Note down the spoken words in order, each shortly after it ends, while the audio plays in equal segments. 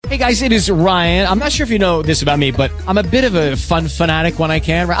Hey guys, it is Ryan. I'm not sure if you know this about me, but I'm a bit of a fun fanatic when I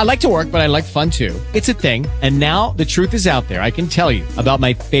can. I like to work, but I like fun too. It's a thing. And now the truth is out there. I can tell you about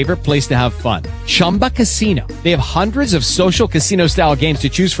my favorite place to have fun. Chumba Casino. They have hundreds of social casino style games to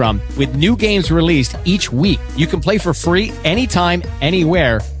choose from with new games released each week. You can play for free anytime,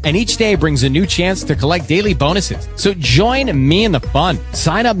 anywhere. And each day brings a new chance to collect daily bonuses. So join me in the fun.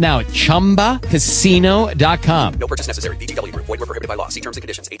 Sign up now at ChumbaCasino.com. No purchase necessary. VGW Group. Void where prohibited by law. See terms and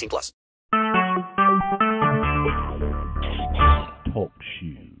conditions. 18+. Talk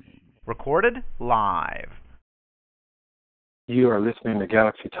shoes. Recorded live. You are listening to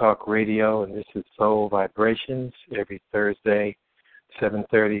Galaxy Talk Radio, and this is Soul Vibrations every Thursday,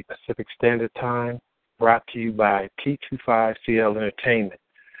 7:30 Pacific Standard Time, brought to you by P25CL Entertainment,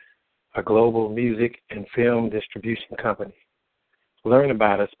 a global music and film distribution company. Learn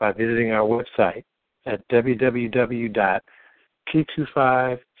about us by visiting our website at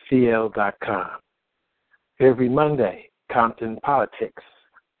www.p25cl.com. Every Monday, Compton Politics.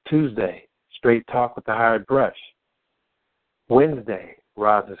 Tuesday, Straight Talk with the Hired Brush. Wednesday,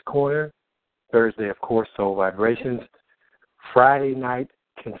 Roz's Corner. Thursday, of course, Soul Vibrations. Friday night,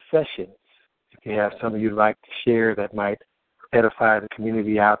 Confessions. If you have something you'd like to share that might edify the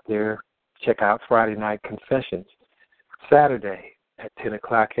community out there, check out Friday Night Confessions. Saturday at 10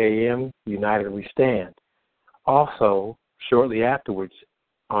 o'clock a.m., United We Stand. Also, shortly afterwards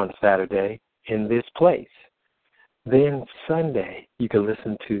on Saturday, In This Place. Then Sunday, you can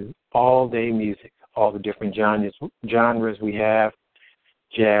listen to all-day music, all the different genres we have,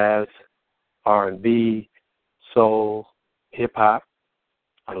 jazz, R&B, soul, hip-hop,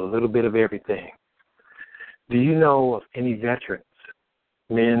 a little bit of everything. Do you know of any veterans,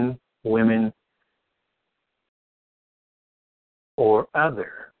 men, women, or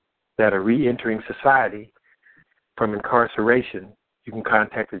other, that are reentering society from incarceration? You can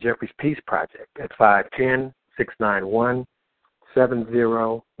contact the Jeffries Peace Project at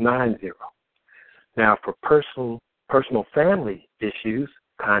 510-691-7090. Now, for personal family issues,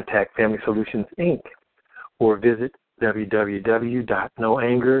 contact Family Solutions, Inc., or visit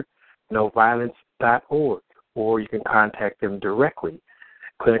www.noangernoviolence.org, or you can contact them directly.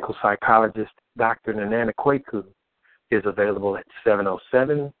 Clinical psychologist Dr. Nanana Kweku is available at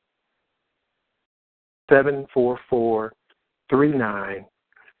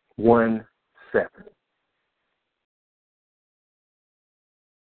 707-744-3917.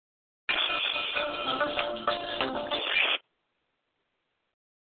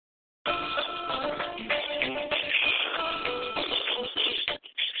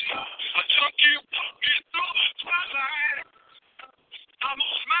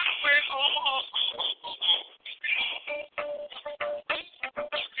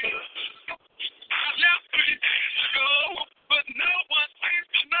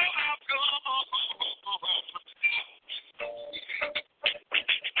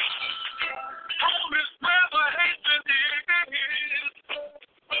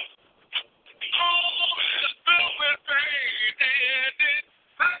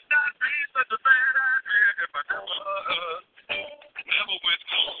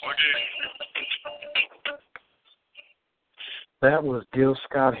 That was Gil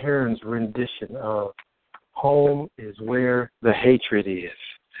Scott-Heron's rendition of Home is Where the Hatred Is.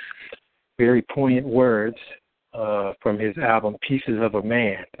 Very poignant words from his album Pieces of a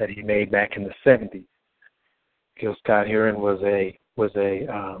Man that he made back in the 70s. Gil Scott-Heron was a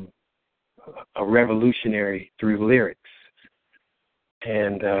revolutionary through lyrics,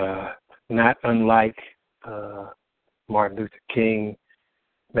 and not unlike Martin Luther King,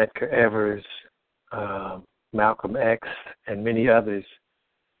 Medgar Evers, Malcolm X, and many others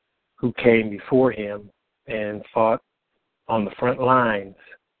who came before him and fought on the front lines,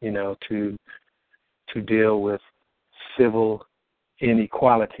 to deal with civil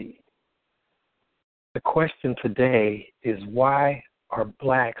inequality. The question today is, why are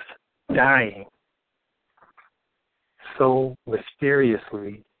blacks dying so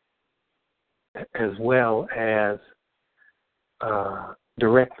mysteriously, as well as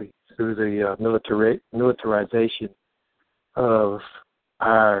directly through the militarization of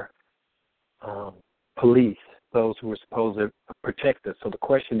our police, those who are supposed to protect us? So the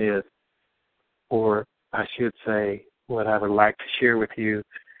question is, or I should say, what I would like to share with you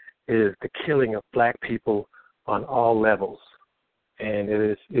is the killing of black people on all levels. And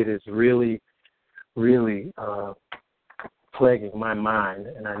it is really, really plaguing my mind.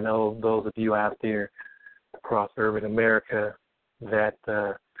 And I know those of you out there across urban America that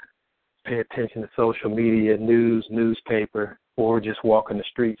pay attention to social media, news, newspaper, or just walk in the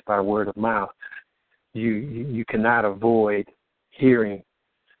streets by word of mouth, you cannot avoid hearing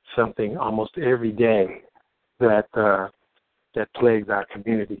something almost every day that plagues our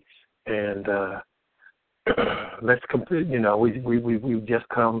communities. And let's complete. We've just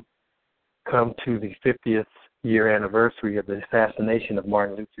come to the 50th year anniversary of the assassination of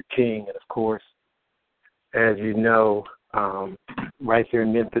Martin Luther King, and of course, as you know, right here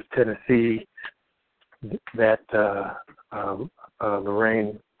in Memphis, Tennessee, that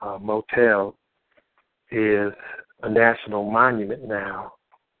Lorraine Motel is a national monument now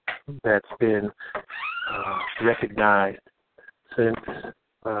that's been recognized since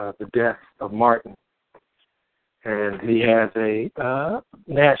the death of Martin. And he has a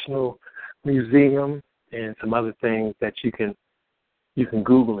national museum and some other things that you can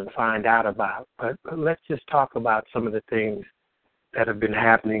Google and find out about. But let's just talk about some of the things that have been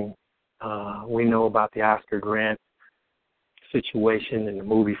happening. We know about the Oscar Grant situation in the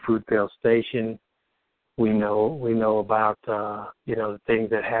movie Fruitvale Station. We know about the things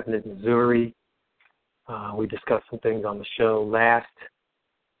that happened in Missouri. We discussed some things on the show last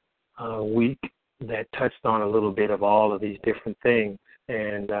week that touched on a little bit of all of these different things.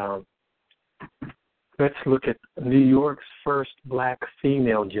 And let's look at New York's first black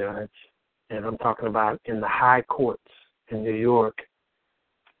female judge, and I'm talking about in the high courts in New York,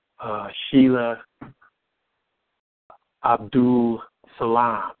 Sheila Abdul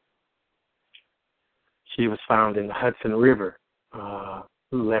Salam. She was found in the Hudson River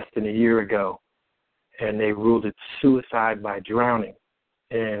less than a year ago, and they ruled it suicide by drowning.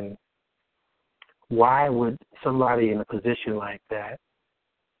 And why would somebody in a position like that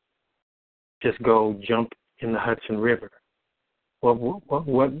just go jump in the Hudson River? What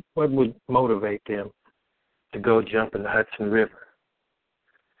would motivate them to go jump in the Hudson River?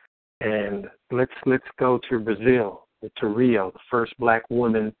 And let's go to Brazil, to Rio. The first black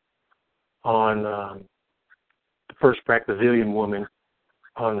woman on the first black Brazilian woman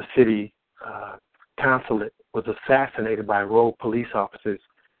on the city consulate was assassinated by rogue police officers.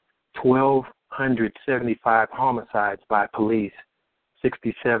 1,275 homicides by police,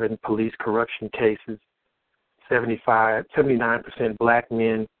 67 police corruption cases, 79% black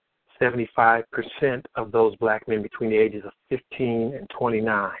men, 75% of those black men between the ages of 15 and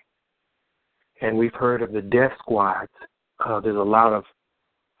 29. And we've heard of the death squads. There's a lot of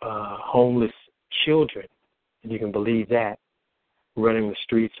homeless children, if you can believe that, running the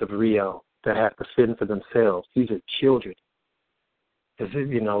streets of Rio that have to fend for themselves. These are children, as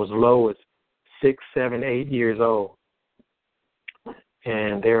low as 6, 7, 8 years old.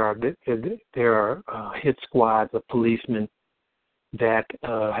 And there are hit squads of policemen that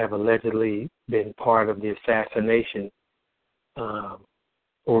have allegedly been part of the assassination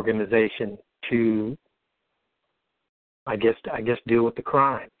organization to, I guess, deal with the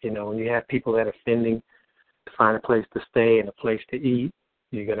crime. When you have people that are fending to find a place to stay and a place to eat,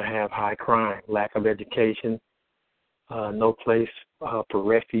 you're going to have high crime, lack of education, no place for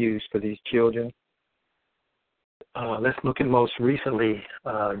refuge for these children. Let's look at most recently,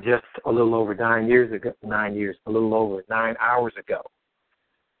 just a little over 9 hours ago.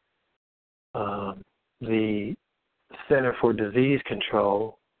 The Center for Disease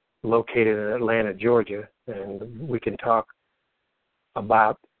Control, located in Atlanta, Georgia, and we can talk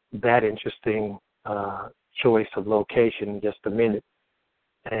about that interesting choice of location in just a minute.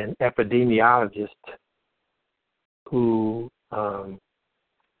 An epidemiologist who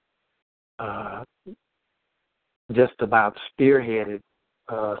just about spearheaded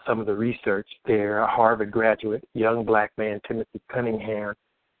some of the research there, a Harvard graduate, young black man, Timothy Cunningham,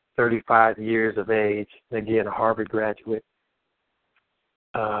 35 years of age, again, a Harvard graduate,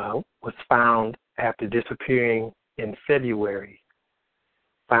 was found after disappearing in February,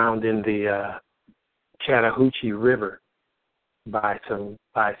 found in the Chattahoochee River by some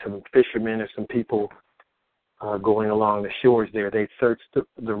fishermen or some people going along the shores there. They searched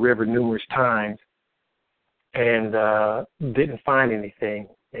the river numerous times and didn't find anything.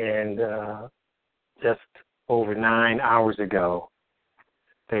 And just over 9 hours ago,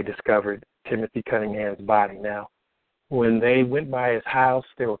 they discovered Timothy Cunningham's body. Now, when they went by his house,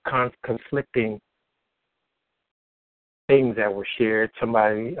 there were conflicting things that were shared.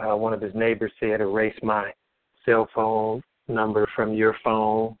 Somebody, one of his neighbors said, erase my cell phone number from your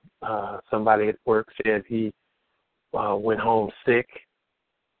phone. Somebody at work said he went home sick.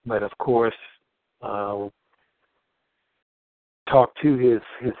 But, of course, talked to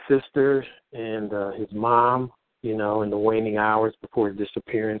his sister and his mom, in the waning hours before his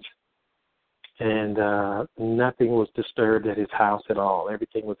disappearance. And nothing was disturbed at his house at all.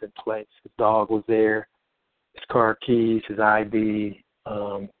 Everything was in place. His dog was there, his car keys, his ID,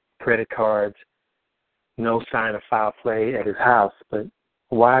 credit cards. No sign of foul play at his house. But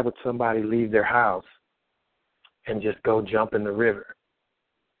why would somebody leave their house and just go jump in the river?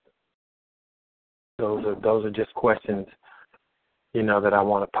 Those are just questions, that I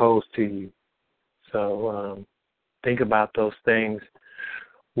want to pose to you. So think about those things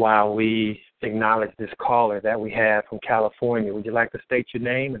while we acknowledge this caller that we have from California. Would you like to state your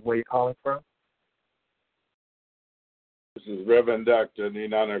name and where you're calling from? This is Reverend Dr.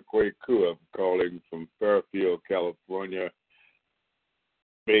 Ninana Kweku. I'm calling from Fairfield, California,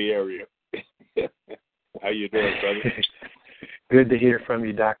 Bay Area. How you doing, brother? Good to hear from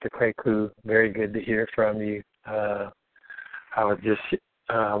you, Dr. Kweku. Very good to hear from you. I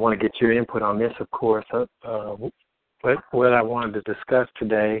want to get your input on this, of course. What I wanted to discuss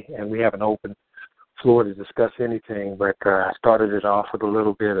today, and we have an open floor to discuss anything, but I started it off with a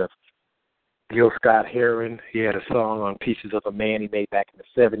little bit of Gil Scott-Heron. He had a song on Pieces of a Man he made back in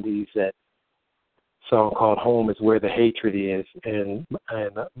the 70s, that song called Home is Where the Hatred Is. And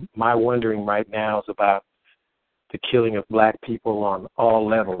my wondering right now is about the killing of black people on all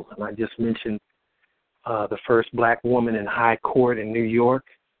levels. And I just mentioned the first black woman in high court in New York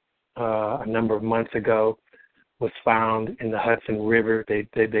a number of months ago was found in the Hudson River.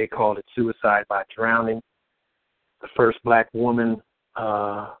 They called it suicide by drowning. The first black woman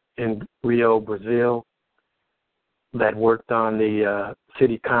in Rio, Brazil, that worked on the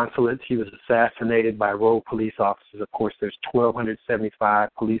city consulate. She was assassinated by rogue police officers. Of course, there's 1,275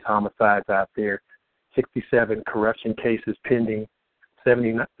 police homicides out there, 67 corruption cases pending,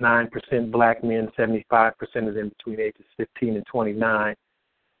 79% black men, 75% of them between ages 15 and 29.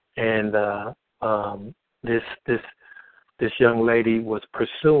 And this young lady was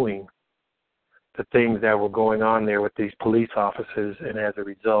pursuing the things that were going on there with these police officers, and as a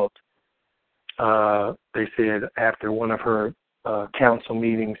result, they said after one of her council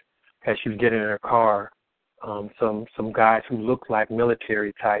meetings, as she was getting in her car, some guys who looked like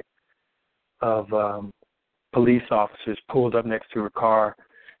military type of police officers pulled up next to her car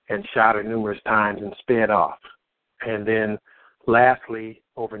and shot her numerous times and sped off. And then lastly,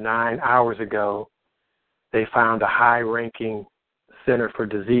 over 9 hours ago, they found a high-ranking Center for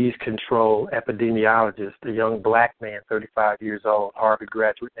Disease Control epidemiologist, a young black man, 35 years old, Harvard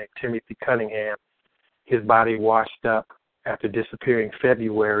graduate named Timothy Cunningham. His body washed up after disappearing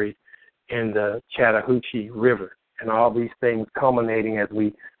February in the Chattahoochee River. And all these things culminating as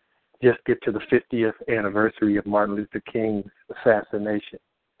we just get to the 50th anniversary of Martin Luther King's assassination.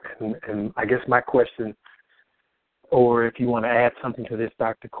 And I guess my question, or if you want to add something to this,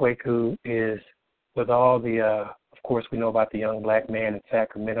 Dr. Kweku, is with all the, of course, we know about the young black man in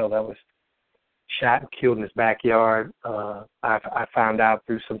Sacramento that was shot and killed in his backyard. I found out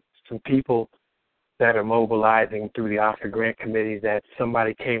through some people that are mobilizing through the Oscar Grant Committee that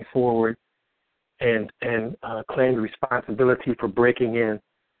somebody came forward and claimed responsibility for breaking in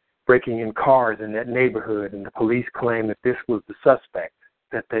cars in that neighborhood, and the police claimed that this was the suspect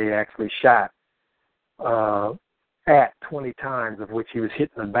that they actually shot at 20 times, of which he was hit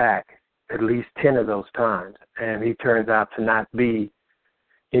in the back at least 10 of those times. And he turns out to not be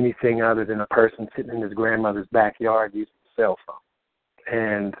anything other than a person sitting in his grandmother's backyard using a cell phone.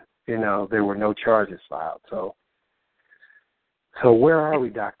 And, there were no charges filed. So where are we,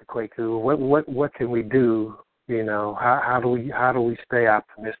 Dr. Kweku? What can we do? How do we stay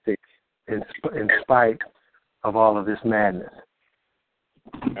optimistic in spite of all of this madness?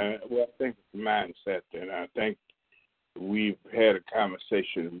 Well, I think it's mindset, and I think we've had a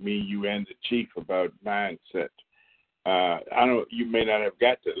conversation, me, you, and the chief, about mindset. You may not have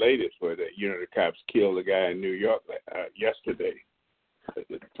got the latest where the cops killed a guy in New York yesterday.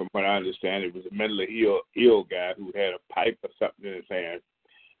 From what I understand, it was a mentally ill guy who had a pipe or something in his hand,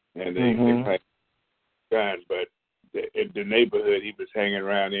 and they piped gun. But in the neighborhood he was hanging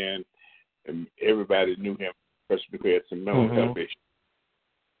around in, and everybody knew him, especially who had some mental health issues.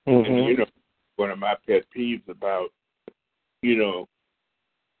 And one of my pet peeves about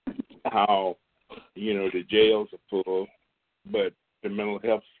how the jails are full, but the mental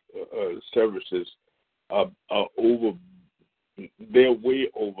health services are they're way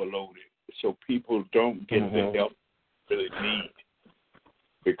overloaded, so people don't get the help they really need,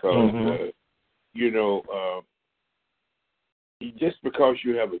 because just because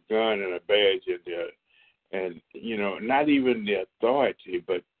you have a gun and a badge in there, and not even the authority,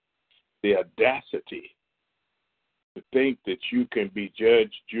 but the audacity to think that you can be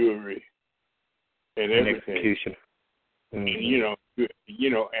judge, jury, and everything. Execution. And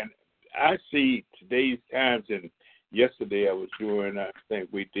I see today's times, and yesterday I was doing, I think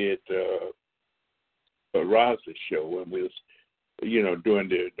we did a Rosley show when we was, doing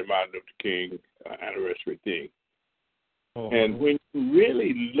the Martin Luther King anniversary thing. And when you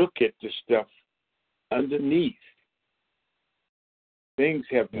really look at the stuff underneath, things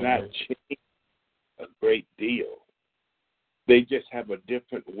have not changed a great deal. They just have a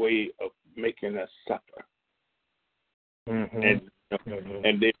different way of making us suffer. And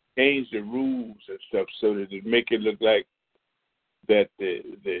they change the rules and stuff so that it make it look like that the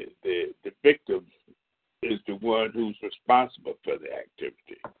victim is the one who's responsible for the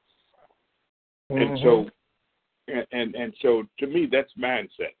activity. And so and so to me that's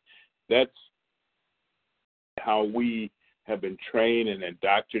mindset. That's how we have been trained and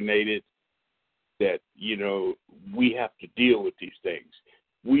indoctrinated that, we have to deal with these things.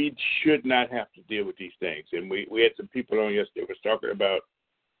 We should not have to deal with these things. And we had some people on yesterday was talking about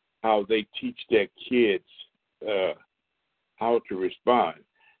how they teach their kids how to respond.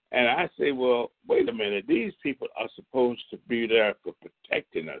 And I say, well, wait a minute. These people are supposed to be there for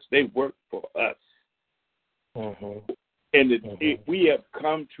protecting us. They work for us. And we have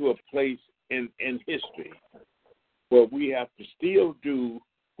come to a place in history where we have to still do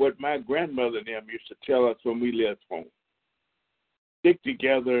what my grandmother and them used to tell us when we left home. Stick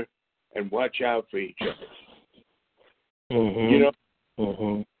together and watch out for each other.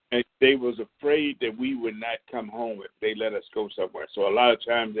 And they was afraid that we would not come home if they let us go somewhere. So a lot of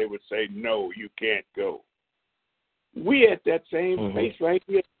times they would say, no, you can't go. We at that same place right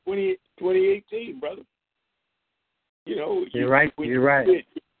here in 2018, brother. You're right. Your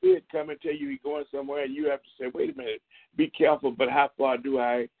kid come and tell you he's going somewhere, and you have to say, wait a minute, be careful, but how far do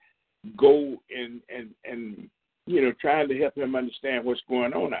I go and trying to help him understand what's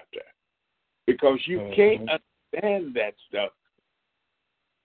going on out there? Because you can't understand that stuff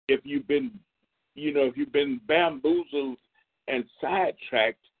if you've been bamboozled and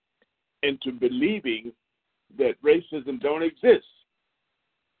sidetracked into believing that racism don't exist.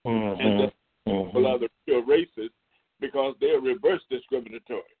 And that people are the real racists because they're reverse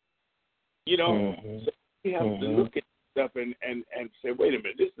discriminatory. So we have to look at stuff and say, wait a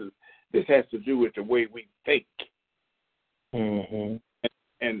minute, this has to do with the way we think.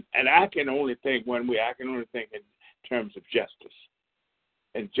 And I can only think one way. I can only think in terms of justice.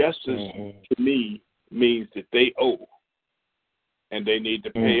 And justice to me means that they owe and they need to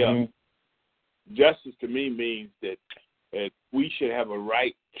pay up. Justice to me means that we should have a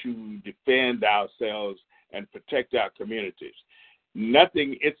right to defend ourselves and protect our communities.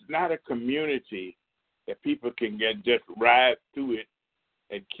 It's not a community that people can just ride through it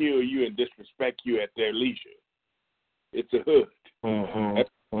and kill you and disrespect you at their leisure. It's a hood.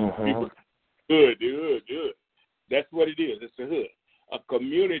 Hood. That's what it is. It's a hood. A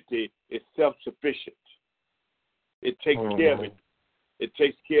community is self-sufficient. It takes care of it. It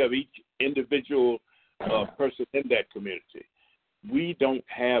takes care of each individual person in that community. We don't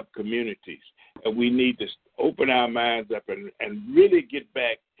have communities, and we need to open our minds up and really get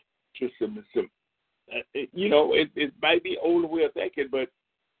back to some. It might be older way of thinking, but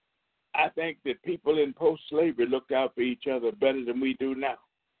I think that people in post-slavery looked out for each other better than we do now.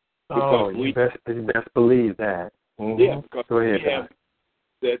 You best believe that. Yeah, because Go ahead, we have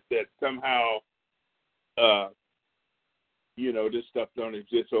that somehow, this stuff don't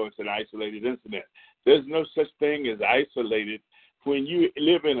exist or it's an isolated incident. There's no such thing as isolated when you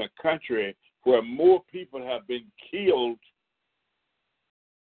live in a country where more people have been killed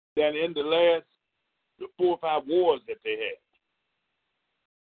than in the last 4 or 5 wars that they had.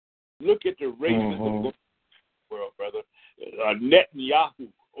 Look at the racism going on in the world, brother.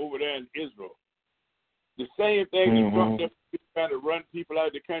 Netanyahu over there in Israel. The same thing that Trump is trying to run people out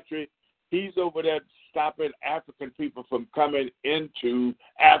of the country. He's over there stopping African people from coming into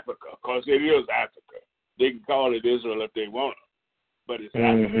Africa because it is Africa. They can call it Israel if they want to, but it's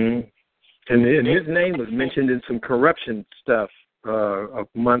Africa. And his name was mentioned in some corruption stuff a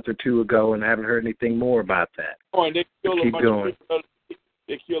month or 2 ago, and I haven't heard anything more about that. Oh, and they killed a bunch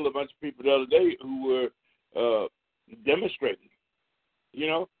of people the other day who were demonstrating,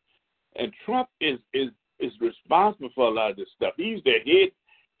 And Trump is responsible for a lot of this stuff. He's the head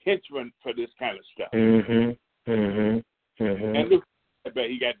henchman for this kind of stuff. And look,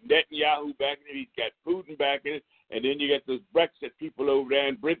 he got Netanyahu back in it, he's got Putin back in it, and then you got those Brexit people over there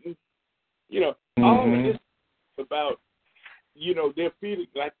in Britain. All of this is about, they're feeling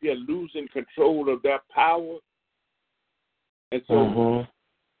like they're losing control of their power. And so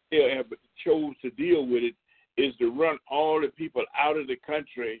they have chose to deal with it is to run all the people out of the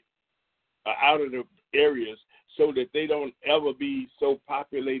country, out of the areas, so that they don't ever be so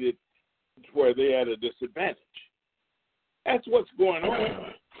populated where they're at a disadvantage. That's what's going on.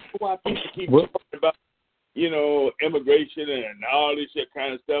 That's why people keep talking about, immigration and all this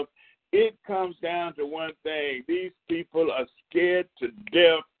kind of stuff. it comes down to one thing. These people are scared to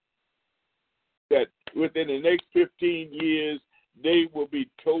death that within the next 15 years, they will be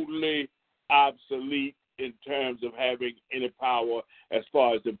totally obsolete in terms of having any power as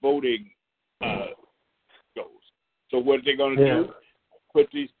far as the voting goes. So what are they going to do? Put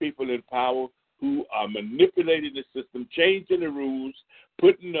these people in power who are manipulating the system, changing the rules,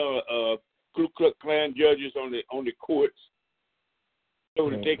 putting Ku Klux Klan judges on the courts so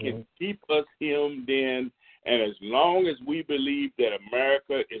that they can keep us hemmed in. And as long as we believe that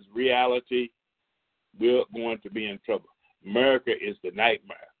America is reality, we're going to be in trouble. America is the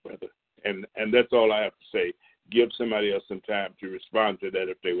nightmare, brother. And that's all I have to say. Give somebody else some time to respond to that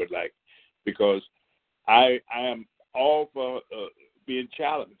if they would like, because I am all for being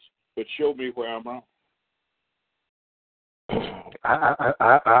challenged, but show me where I'm wrong.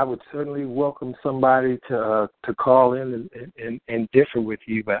 I would certainly welcome somebody to call in and differ with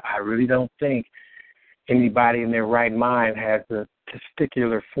you, but I really don't think anybody in their right mind has the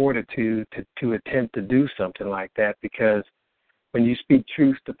testicular fortitude to attempt to do something like that, because when you speak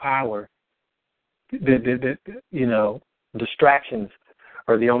truth to power, distractions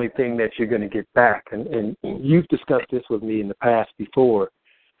are the only thing that you're going to get back. And you've discussed this with me in the past before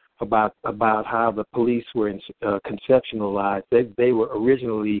about how the police were conceptualized. They were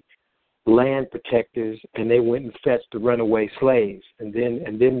originally land protectors, and they went and fetched the runaway slaves. And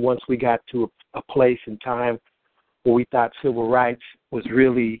then once we got to a place in time where we thought civil rights was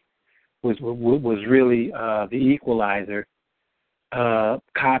really the equalizer,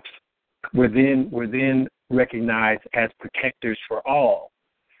 cops were then recognized as protectors for all.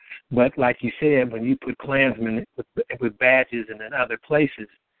 But like you said, when you put Klansmen with badges and in other places,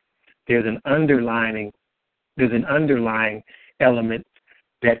 there's an underlying element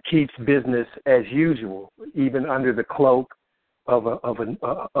that keeps business as usual, even under the cloak of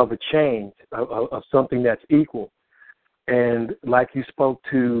a change, of something that's equal. And like you spoke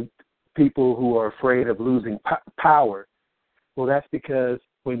to people who are afraid of losing power, well, that's because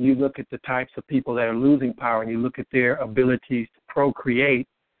when you look at the types of people that are losing power and you look at their abilities to procreate,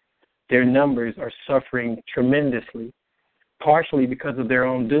 their numbers are suffering tremendously, partially because of their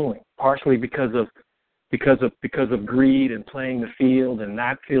own doing, partially because of greed and playing the field and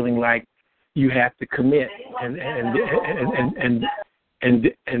not feeling like you have to commit. And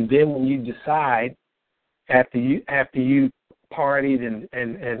then when you decide after you partied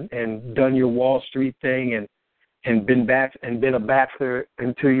and done your Wall Street thing and been a bachelor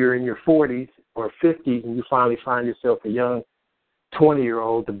until you're in your 40s or 50s, and you finally find yourself a young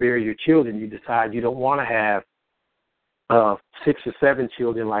 20-year-old to bear your children, you decide you don't want to have 6 or 7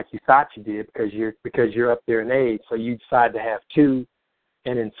 children like you thought you did because you're up there in age. So you decide to have 2,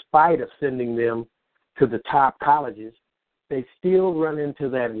 and in spite of sending them to the top colleges, they still run into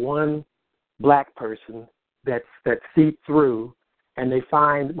that one black person that seep through, and they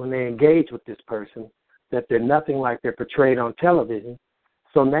find when they engage with this person that they're nothing like they're portrayed on television.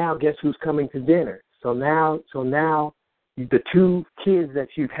 So now guess who's coming to dinner? So now the 2 kids that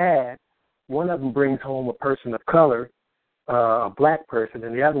you've had, one of them brings home a person of color, a black person,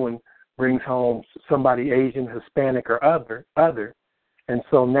 and the other one brings home somebody Asian, Hispanic, or other. And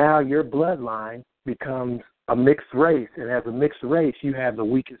so now your bloodline becomes a mixed race, and as a mixed race, you have the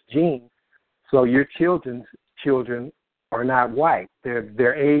weakest genes. So your children's children are not white.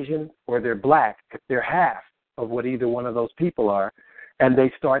 They're Asian or they're black. They're half of what either one of those people are, and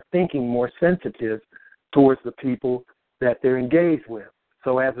they start thinking more sensitive towards the people that they're engaged with.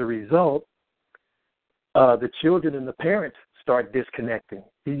 So as a result, the children and the parents start disconnecting.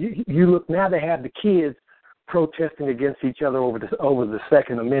 You look now; they have the kids protesting against each other over the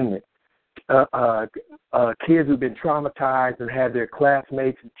Second Amendment. Kids who've been traumatized and had their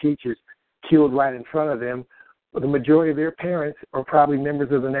classmates and teachers killed right in front of them. The majority of their parents are probably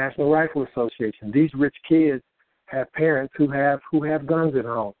members of the National Rifle Association. These rich kids have parents who have guns at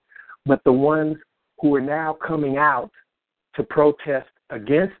home, but the ones who are now coming out to protest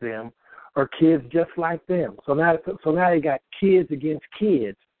against them are kids just like them. So now they got kids against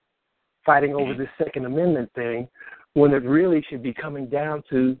kids fighting over this Second Amendment thing, when it really should be coming down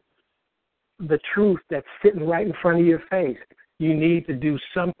to the truth that's sitting right in front of your face. You need to do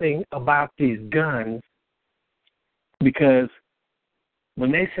something about these guns, because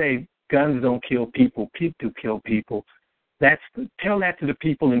when they say guns don't kill people, people kill people, tell that to the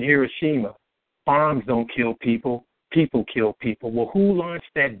people in Hiroshima. Bombs don't kill people, people kill people. Well, who launched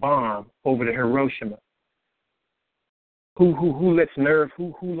that bomb over to Hiroshima? Who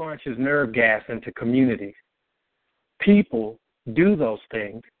launches nerve gas into communities? People do those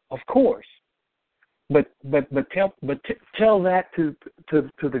things, of course. tell that to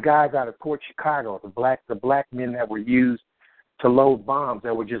the guys out of Port Chicago, the black men that were used to load bombs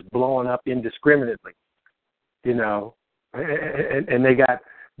that were just blowing up indiscriminately, you know, and they got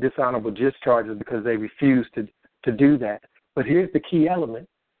dishonorable discharges because they refused to do that. But here's the key element.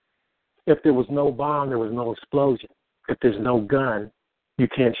 If there was no bomb, there was no explosion. If there's no gun, you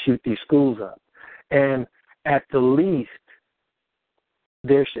can't shoot these schools up. And at the least,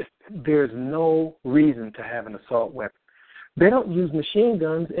 there's no reason to have an assault weapon. They don't use machine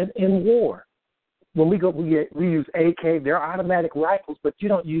guns in war. When we use AK, they're automatic rifles, but you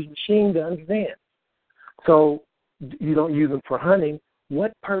don't use machine guns then. So you don't use them for hunting.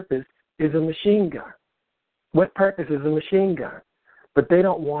 What purpose is a machine gun? What purpose is a machine gun? But they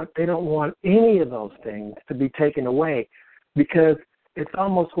don't want any of those things to be taken away, because it's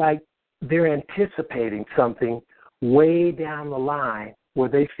almost like they're anticipating something way down the line where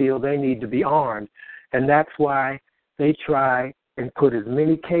they feel they need to be armed, and that's why they try and put as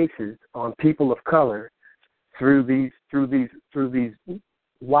many cases on people of color through these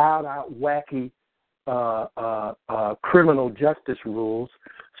wild out wacky criminal justice rules.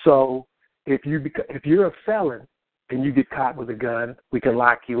 So if you're a felon and you get caught with a gun, we can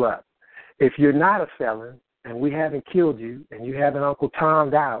lock you up. If you're not a felon and we haven't killed you and you haven't Uncle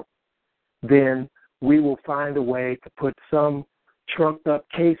Tom'd out, then we will find a way to put some trumped up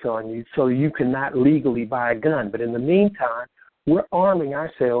case on you so you cannot legally buy a gun. But in the meantime, we're arming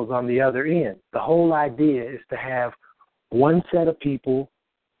ourselves on the other end. The whole idea is to have one set of people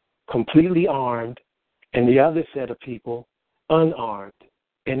completely armed and the other set of people unarmed.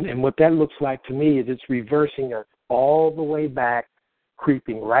 And what that looks like to me is it's reversing us all the way back,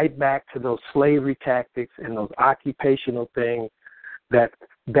 creeping right back to those slavery tactics and those occupational things that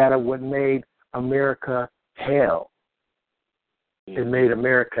are what made America hell. It made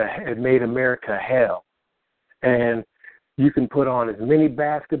America hell. And you can put on as many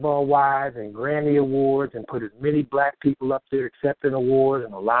basketball wives and Grammy awards and put as many black people up there accepting awards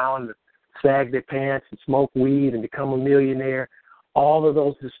and allowing them to sag their pants and smoke weed and become a millionaire. All of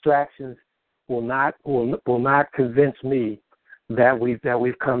those distractions will not convince me that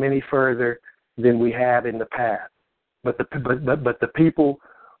we've come any further than we have in the past. But the people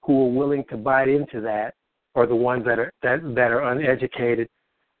who are willing to bite into that are the ones that are uneducated,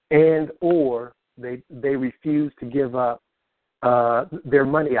 and or they refuse to give up their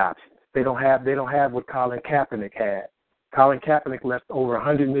money options. They don't have what Colin Kaepernick had. Colin Kaepernick left over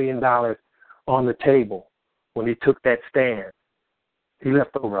 $100 million on the table when he took that stand. He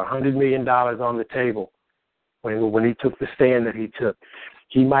left over $100 million on the table when he took the stand that he took.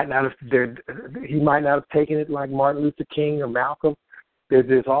 He might not have taken it like Martin Luther King or Malcolm.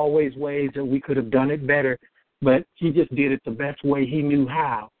 There's always ways that we could have done it better, but he just did it the best way he knew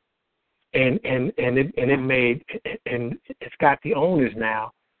how, and it's got the owners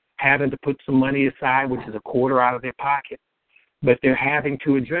now having to put some money aside, which is a quarter out of their pocket, but they're having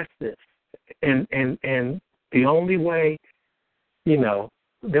to address this, and the only way, the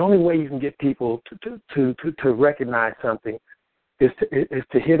only way you can get people to recognize something is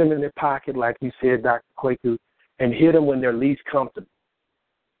to hit them in their pocket, like you said, Dr. Kwaku, and hit them when they're least comfortable.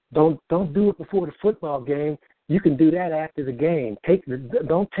 Don't do it before the football game. You can do that after the game.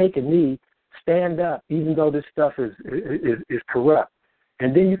 Don't take a knee. Stand up, even though this stuff is corrupt.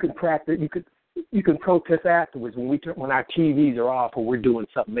 And then you can practice. You can protest afterwards when our TVs are off or we're doing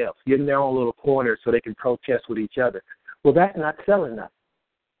something else. Get in their own little corner so they can protest with each other. Well, that's not selling nothing.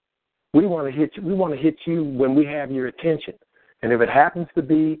 We want to hit you. We want to hit you when we have your attention. And if it happens to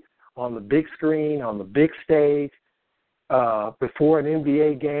be on the big screen, on the big stage, before an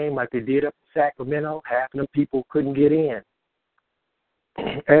NBA game like they did up in Sacramento, half of them people couldn't get in.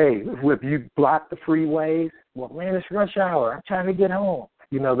 Hey, if you block the freeways, well, man, it's rush hour. I'm trying to get home.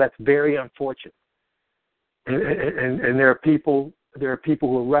 That's very unfortunate. And there are people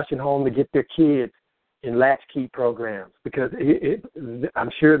who are rushing home to get their kids in latchkey programs because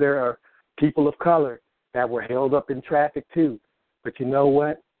I'm sure there are people of color that were held up in traffic too. But you know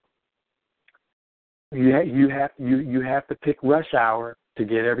what? You have to pick rush hour to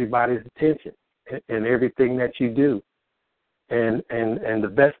get everybody's attention in everything that you do. And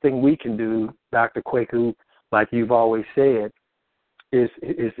the best thing we can do, Dr. Kwaku, like you've always said, is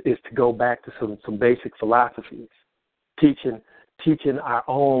to go back to some basic philosophies, teaching our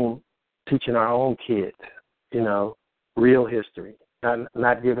own kids, real history,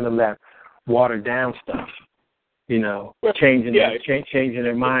 not giving them that watered down stuff. Changing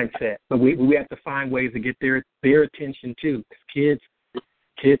their mindset. But we have to find ways to get their attention too. Kids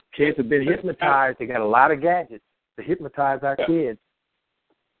have been hypnotized. They got a lot of gadgets to hypnotize our kids.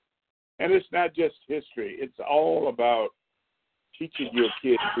 And it's not just history. It's all about teaching your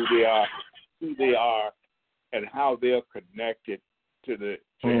kids who they are, and how they're connected to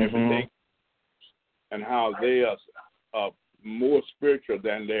everything, and how they are more spiritual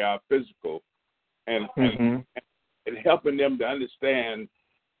than they are physical, and helping them to understand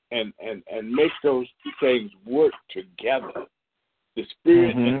and make those two things work together. The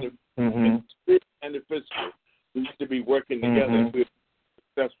spirit and the spirit and the physical need to be working together if we're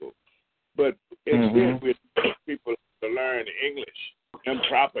successful. But instead, we're teaching people to learn English,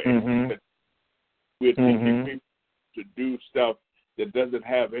 improper English. We're teaching people to do stuff that doesn't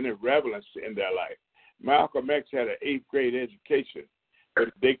have any relevance in their life. Malcolm X had an 8th grade education,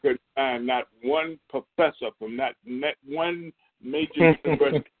 but they could find not one professor from not one major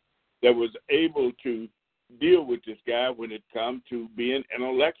university that was able to deal with this guy when it comes to being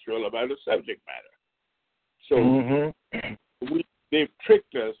intellectual about a subject matter. So they've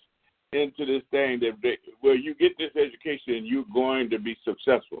tricked us into this thing that where you get this education and you're going to be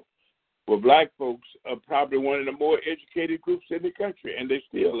successful. Well, black folks are probably one of the more educated groups in the country, and they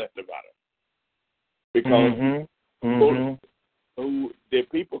still left the bottom. Because the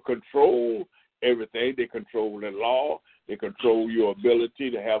people control everything. They control the law. They control your ability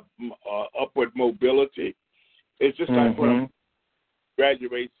to have upward mobility. It's just like when a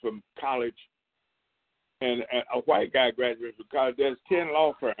graduates from college, and a white guy graduates from college, there's 10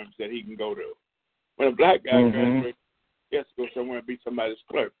 law firms that he can go to. When a black guy graduates, he has to go somewhere and be somebody's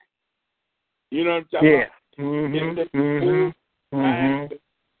clerk. You know what I'm talking about?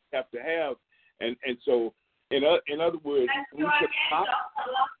 Have to have, and so in other words,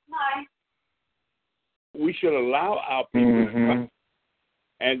 we should allow our people to come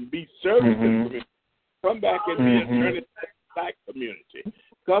and be services. Come back and be a turning black community.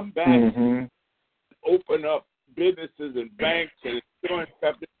 Come back, open up businesses and banks and insurance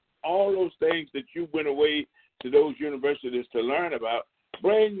companies, all those things that you went away to those universities to learn about.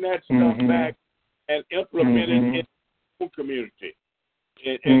 Bring that stuff back and implement it in your community.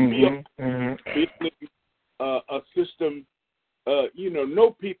 And be a system.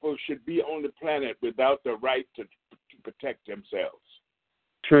 No people should be on the planet without the right to protect themselves.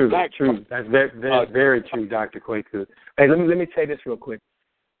 True. That's very true, Dr. Kwaku. Hey, let me say this real quick.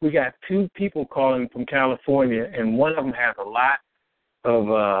 We got 2 people calling from California, and one of them has a lot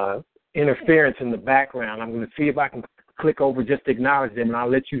of interference in the background. I'm going to see if I can click over just to acknowledge them, and I'll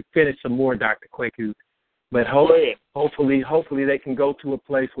let you finish some more, Dr. Kwaku. But hopefully they can go to a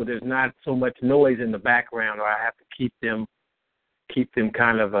place where there's not so much noise in the background, or I have to keep them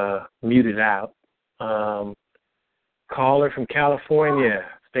kind of muted out. Caller from California,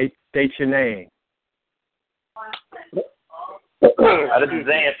 state your name. This is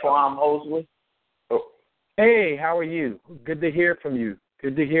Antoine Mosley. Hey, how are you? Good to hear from you.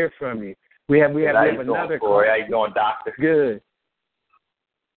 We have another call. How you doing, Doctor? Good.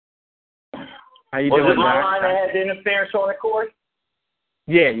 How you doing, Was it my Doc? line that had the interference on the cord?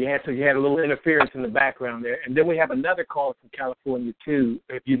 Yeah, you had a little interference in the background there. And then we have another call from California too.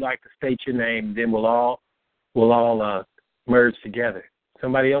 If you'd like to state your name, then we'll all merge together.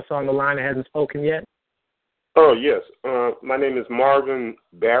 Somebody else on the line that hasn't spoken yet? Oh, yes. My name is Marvin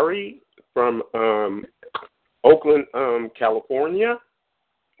Barry from Oakland, California.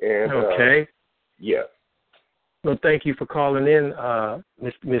 And, okay. Yes. Well, thank you for calling in,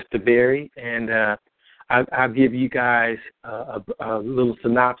 Mr. Barry. And I'll give you guys a little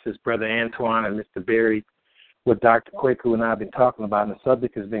synopsis, Brother Antoine and Mr. Barry, what Dr. Kwaku and I have been talking about. And the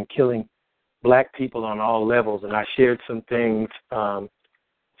subject has been killing black people on all levels. And I shared some things,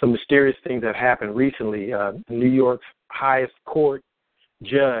 some mysterious things that happened recently. New York's highest court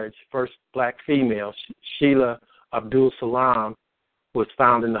judge, first black female, Sheila Abdul Salam, was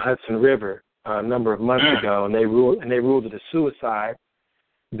found in the Hudson River a number of months ago, and they ruled it a suicide.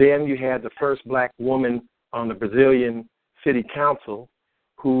 Then you had the first black woman on the Brazilian City Council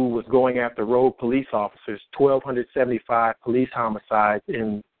who was going after rogue police officers, 1,275 police homicides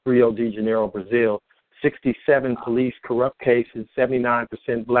in Rio de Janeiro, Brazil, 67 police corrupt cases,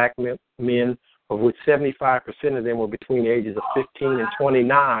 79% black men, of which 75% of them were between the ages of 15 and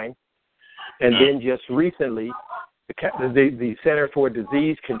 29. And then just recently, the Center for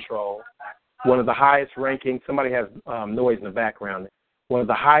Disease Control, one of the highest ranking, somebody has noise in the background, one of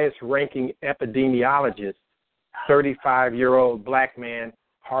the highest ranking epidemiologists, 35-year-old black man,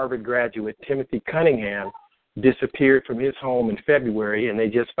 Harvard graduate Timothy Cunningham, disappeared from his home in February, and they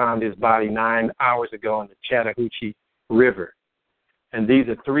just found his body 9 hours ago in the Chattahoochee River. And these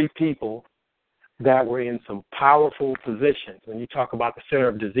are 3 people that were in some powerful positions. When you talk about the Center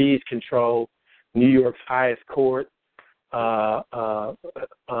of Disease Control, New York's highest court,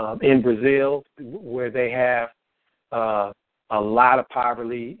 in Brazil, where they have a lot of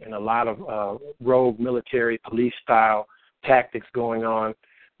poverty and a lot of rogue military police style tactics going on.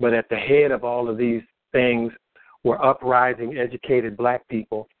 But at the head of all of these things were uprising, educated black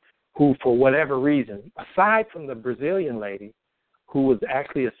people who, for whatever reason, aside from the Brazilian lady who was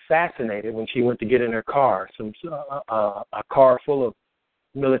actually assassinated when she went to get in her car, a car full of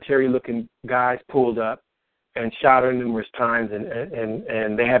military-looking guys pulled up and shot her numerous times,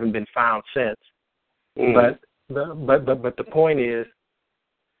 and they haven't been found since. But the point is,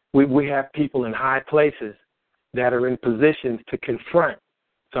 we have people in high places that are in positions to confront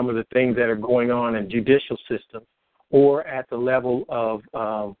some of the things that are going on in judicial systems or at the level of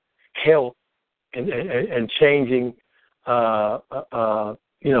health and changing,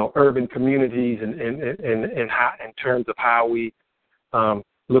 urban communities and in terms of how we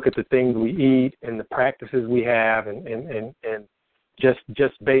look at the things we eat and the practices we have and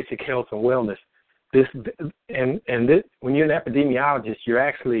just basic health and wellness. This when you're an epidemiologist, you're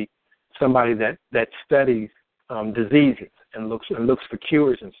actually somebody that studies diseases and looks for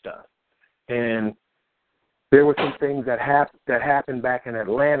cures and stuff. And there were some things that happened back in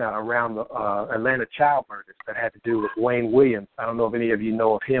Atlanta around the Atlanta child murders that had to do with Wayne Williams. I don't know if any of you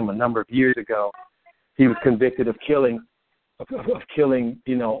know of him. A number of years ago, he was convicted of killing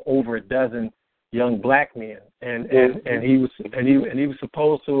over a dozen young black men, and he was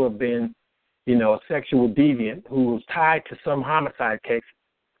supposed to have been a sexual deviant who was tied to some homicide cases.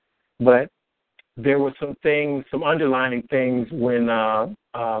 But there were some underlining things when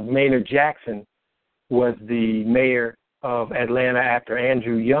Maynard Jackson was the mayor of Atlanta after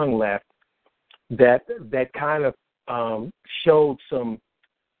Andrew Young left, that kind of showed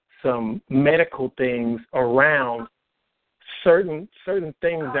some medical things around certain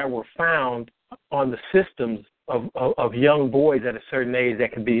things that were found on the systems of young boys at a certain age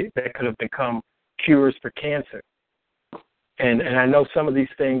that could have become cures for cancer. And I know some of these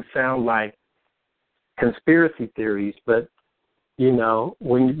things sound like conspiracy theories, but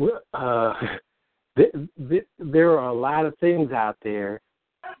when there are a lot of things out there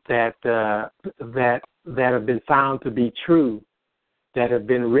that have been found to be true, that have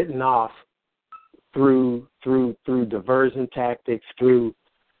been written off through diversion tactics, through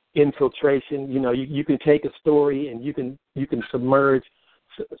infiltration. You can take a story and you can submerge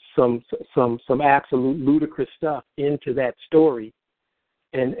some absolute ludicrous stuff into that story,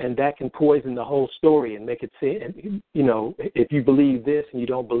 and that can poison the whole story and make it seem, if you believe this and you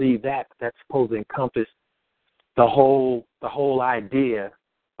don't believe that, that's supposed to encompass the whole idea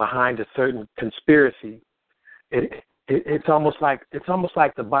behind a certain conspiracy. It's almost like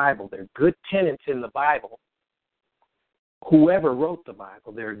the Bible. There are good tenets in the Bible. Whoever wrote the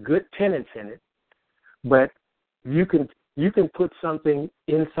Bible, there are good tenets in it, but you can put something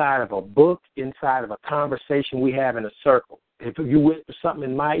inside of a book, inside of a conversation we have in a circle. If you whisper something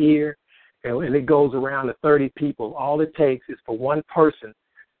in my ear and it goes around to 30 people, all it takes is for one person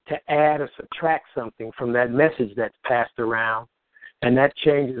to add or subtract something from that message that's passed around, and that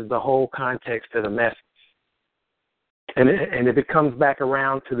changes the whole context of the message. And if it comes back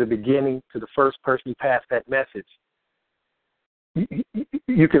around to the beginning, to the first person who passed that message,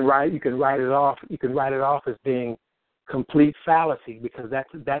 you can write it off. You can write it off as being complete fallacy, because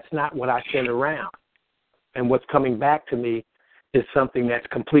that's not what I sent around. And what's coming back to me is something that's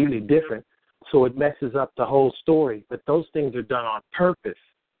completely different. So it messes up the whole story. But those things are done on purpose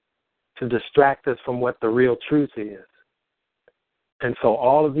to distract us from what the real truth is. And so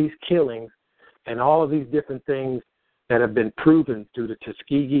all of these killings and all of these different things that have been proven through the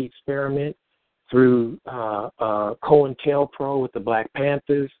Tuskegee experiment, through COINTELPRO with the Black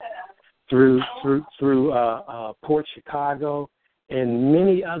Panthers, through Port Chicago, and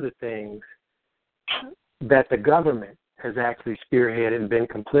many other things that the government has actually spearheaded and been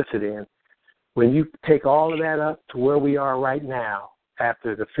complicit in. When you take all of that up to where we are right now,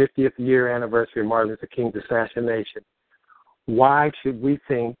 after the 50th year anniversary of Martin Luther King's assassination, why should we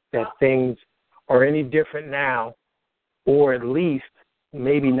think that things are any different now, or at least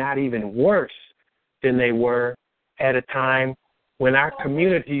maybe not even worse than they were at a time when our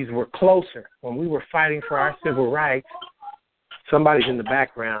communities were closer, when we were fighting for our civil rights? Somebody's in the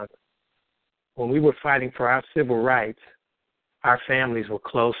background. When we were fighting for our civil rights, our families were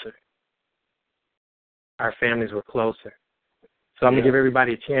closer. Our families were closer. So I'm going to give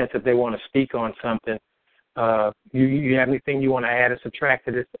everybody a chance if they want to speak on something. You have anything you want to add or subtract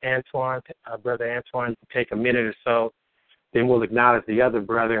to this, Antoine? Brother Antoine, take a minute or so. Then we'll acknowledge the other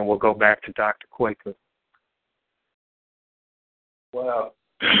brother, and we'll go back to Dr. Quaker. Well,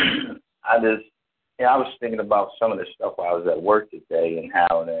 I just I was thinking about some of the stuff while I was at work today and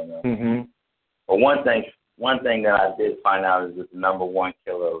how but one thing that I did find out is that the number one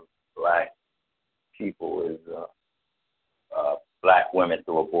killer of black people is black women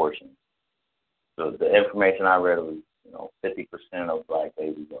through abortion. So the information I read was, 50% of black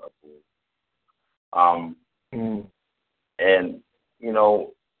babies are aborted. And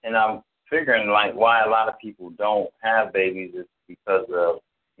and I'm figuring like why a lot of people don't have babies is because of,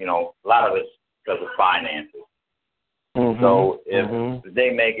 a lot of it's because of finances. So if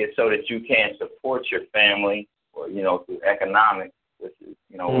they make it so that you can't support your family, or through economics, which is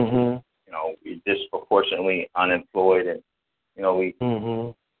you're disproportionately unemployed, and we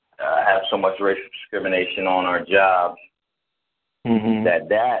have so much racial discrimination on our jobs,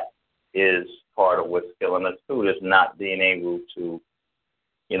 that is part of what's killing us too. Is not being able to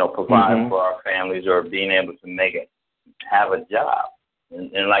provide for our families, or being able to have a job.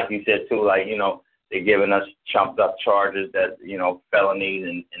 And like you said too, like they're giving us chumped up charges that felonies,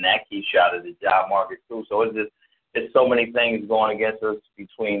 and that keeps you out of the job market too. So it's so many things going against us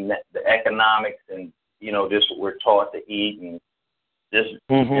between the economics and just what we're taught to eat, and just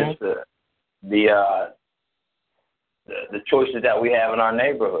the choices that we have in our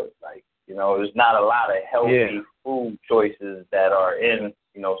neighborhoods. Like there's not a lot of healthy food choices that are in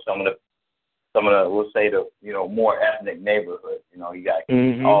some of the we'll say the more ethnic neighborhoods. You got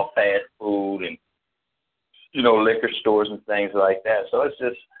all fast food and liquor stores and things like that. So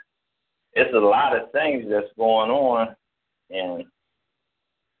it's a lot of things that's going on, and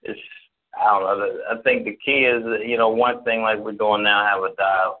it's I don't know. I think the key is one thing like we're doing now, have a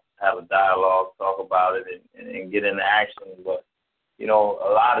dialogue, talk about it, and get into action. But a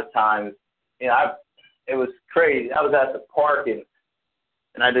lot of times, it was crazy. I was at the park and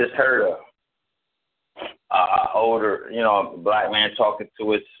I just heard a older, black man talking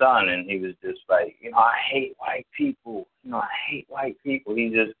to his son, and he was just like, I hate white people. I hate white people. He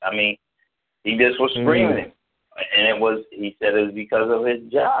just was screaming. And he said it was because of his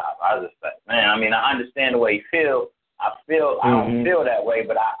job. I was just like, man, I understand the way he feels. I don't feel that way,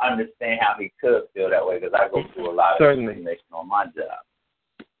 but I understand how he could feel that way because I go through a lot of discrimination on my job.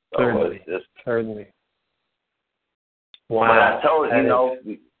 So Certainly. Wow. But I told you,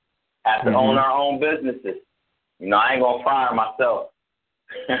 we have to own our own businesses. I ain't gonna fire myself.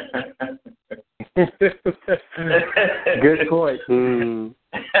 Good point.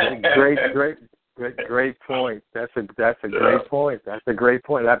 Great point. That's a great point. That's a great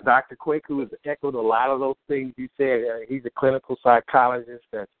point. Dr. Quick, who has echoed a lot of those things you said. He's a clinical psychologist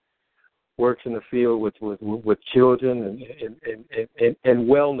that works in the field with children and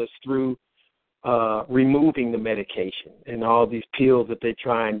wellness through removing the medication and all these pills that they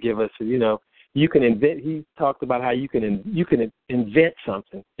try and give us. You can invent. He talked about how you can invent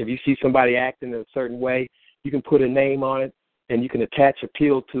something. If you see somebody acting in a certain way, you can put a name on it and you can attach a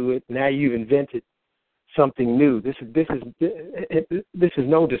pill to it. Now you've invented something new. This is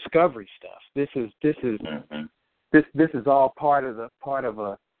no discovery stuff. This is all part of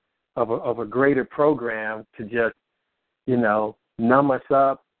a greater program to just numb us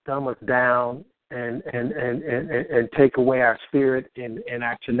up, dumb us down, and take away our spirit and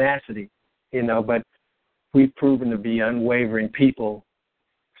our tenacity. But we've proven to be unwavering people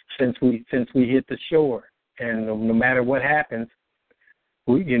since we hit the shore, and no matter what happens,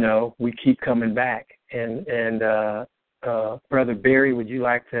 we keep coming back. And Brother Barry, would you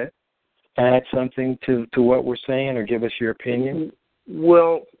like to add something to what we're saying, or give us your opinion?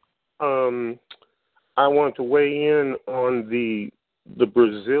 Well, I want to weigh in on the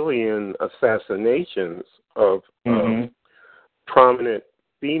Brazilian assassinations of prominent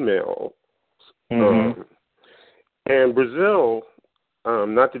females. And Brazil,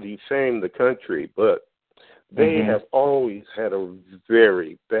 not to defame the country, but they have always had a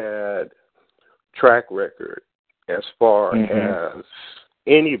very bad track record as far as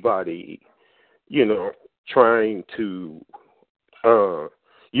anybody, trying to,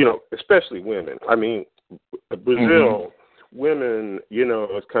 especially women. Brazil, women,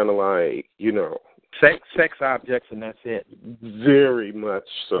 it's kind of like, sex objects, and that's it. Very much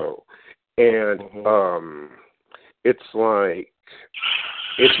so. And it's like,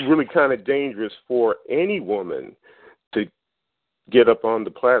 it's really kind of dangerous for any woman to get up on the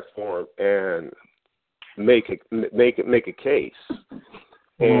platform and make a case.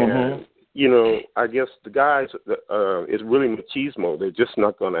 And I guess the guys, it's really machismo. They're just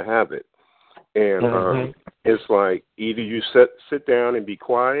not going to have it. And it's like, either you sit down and be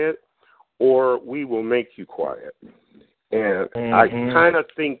quiet, or we will make you quiet. And I kind of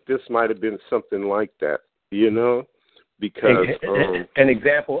think this might have been something like that, because an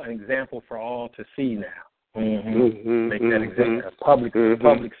example for all to see now. Make that example, a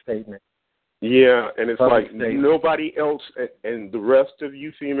public statement. Yeah, and it's Public like statement. nobody else, and the rest of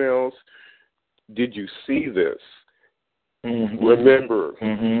you females, did you see this? Remember,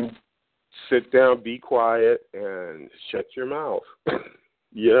 sit down, be quiet, and shut your mouth.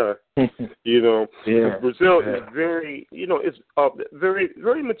 Yeah, Brazil is very, it's a very,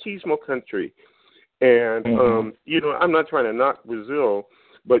 very machismo country, and I'm not trying to knock Brazil,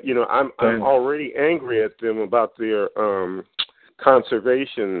 but I'm already angry at them about their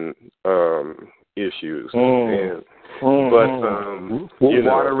conservation issues, water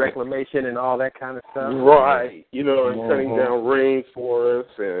reclamation and all that kind of stuff. Right, and cutting down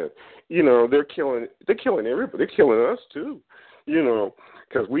rainforests, and they're killing everybody. They're killing us too,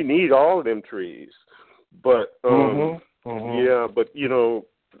 because we need all of them trees. But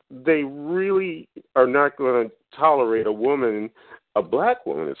they really are not going to tolerate a woman, a black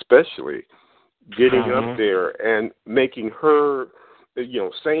woman especially, getting up there and making her,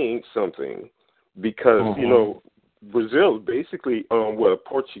 saying something, because Brazil is basically a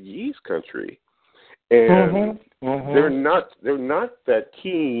Portuguese country, and they're not that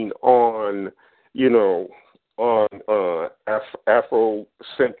keen on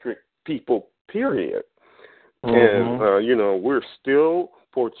Afrocentric people, period. And we're still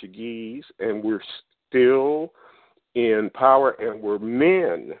Portuguese, and we're still in power, and we're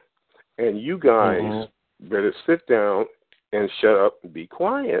men, and you guys better sit down and shut up and be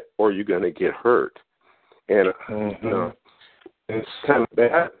quiet, or you're going to get hurt. And it's kind of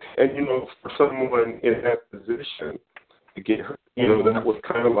bad. And, for someone in that position to get hurt, that was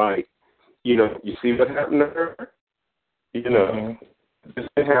kind of like, you see what happened to her? This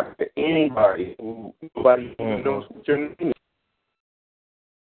can happen to anybody. Nobody even knows what your name is.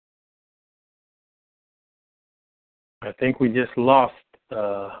 I think we just lost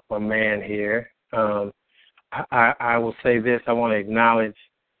a man here. I will say this. I want to acknowledge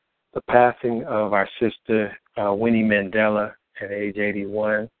the passing of our sister Winnie Mandela at age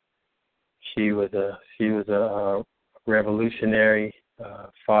 81. She was a revolutionary,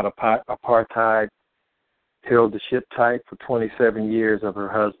 fought apartheid, held the ship tight for 27 years of her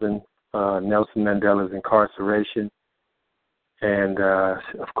husband Nelson Mandela's incarceration, and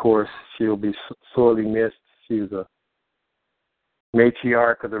of course she'll be sorely missed. She was a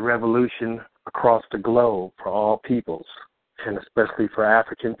matriarch of the revolution across the globe for all peoples, and especially for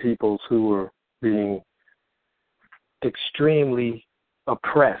African peoples who were being extremely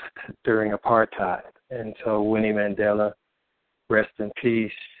oppressed during apartheid. And so Winnie Mandela, rest in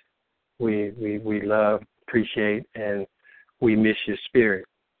peace. We love, appreciate, and we miss your spirit.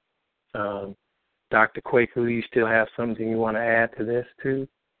 Dr. Quaker, you still have something you want to add to this too?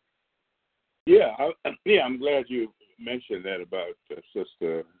 Yeah, I'm glad you mentioned that about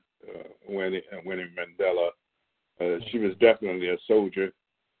Sister Winnie Mandela. She was definitely a soldier,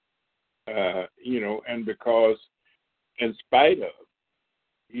 and because in spite of,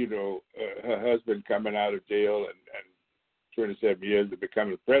 her husband coming out of jail and 27 years of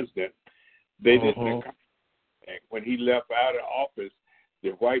becoming president, they didn't. When he left out of office,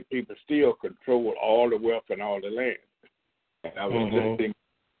 the white people still controlled all the wealth and all the land. And I was listening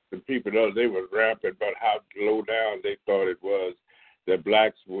to people, they were rapping about how low down they thought it was that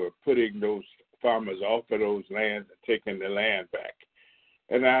blacks were putting those farmers off of those lands and taking the land back.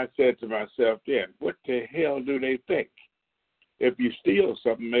 And I said to myself then, what the hell do they think? If you steal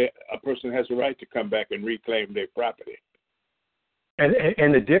something, a person has a right to come back and reclaim their property. And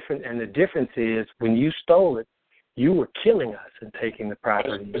the difference is, when you stole it, you were killing us and taking the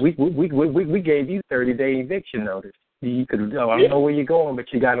property. We gave you 30-day eviction notice. You could, I don't know where you're going,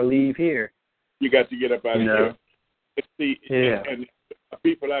 but you got to leave here. You got to get up out of here. And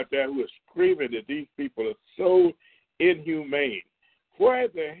people out there who are screaming that these people are so inhumane. Where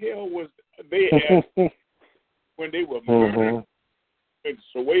the hell was they at when they were murdering in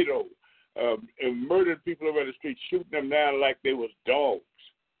Soweto, and murdering people over the street, shooting them down like they was dogs?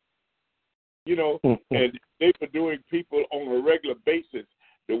 And they were doing people on a regular basis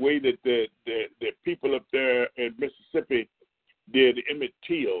the way that the people up there in Mississippi did Emmett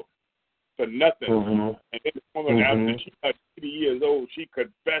Till for nothing. And this woman, after she was 80 years old, she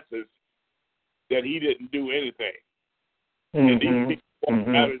confesses that he didn't do anything. And these people walked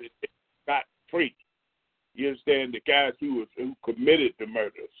out of the jail scot-free. You understand? The guys who committed the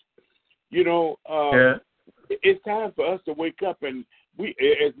murders. It's time for us to wake up, and we,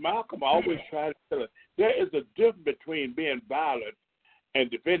 as Malcolm always tries to tell us, there is a difference between being violent and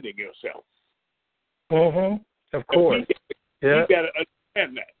defending yourself. Of course. You got to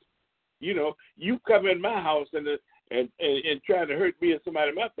understand that. You come in my house and and trying to hurt me or somebody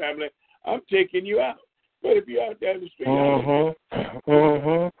in my family, I'm taking you out. But if you're out there in the street,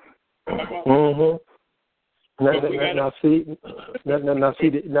 Now see,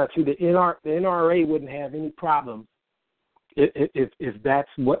 the NRA wouldn't have any problem if that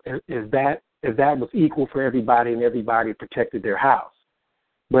was equal for everybody and everybody protected their house.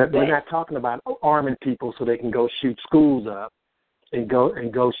 But we're not talking about arming people so they can go shoot schools up and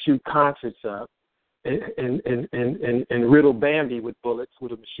go shoot concerts up and riddle Bambi with bullets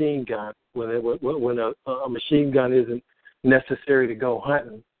with a machine gun when a machine gun isn't necessary to go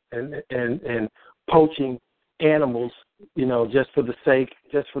hunting and poaching animals, just for the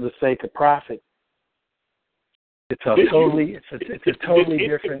sake of profit. It's a totally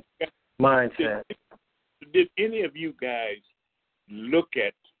different mindset. Did any of you guys look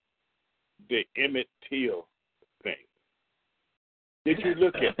at the Emmett Till thing? Did you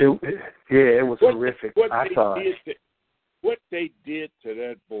look at it? It was horrific. I saw it. What they did to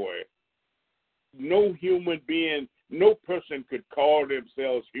that boy, no human being, no person could call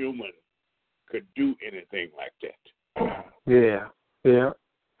themselves human could do anything like that. Yeah.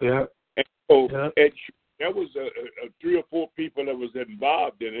 And so there was a 3 or 4 people that was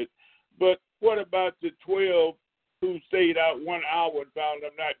involved in it. But what about the 12 who stayed out 1 hour and found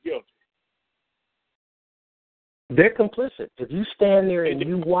them not guilty? They're complicit. If you stand there and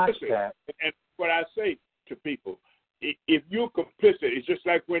you watch that. And what I say to people, if you're complicit, it's just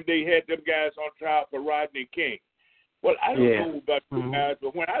like when they had them guys on trial for Rodney King. Well, I don't know about you guys,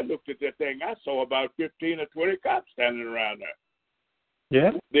 but when I looked at that thing, I saw about 15 or 20 cops standing around there.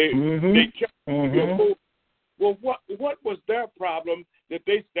 Yeah. They kept Well, what was their problem that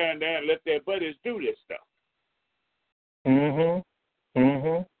they stand there and let their buddies do this stuff?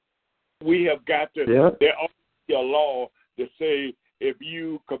 We have got to. There ought to be a law to say if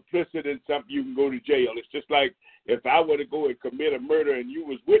you complicit in something, you can go to jail. It's just like if I were to go and commit a murder and you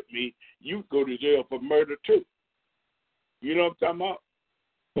was with me, you'd go to jail for murder too. You know what I'm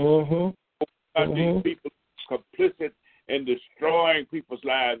talking about? These people complicit in destroying people's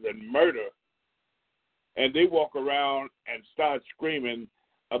lives and murder, and they walk around and start screaming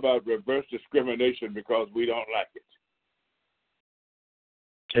about reverse discrimination because we don't like it.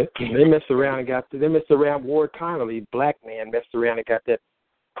 They messed around. Ward Connolly, black man, messed around and got that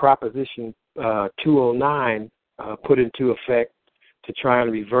Proposition 209 put into effect to try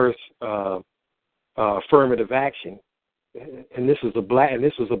and reverse affirmative action. And this was a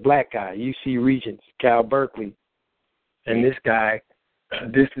black guy, UC Regents, Cal Berkeley, and this guy,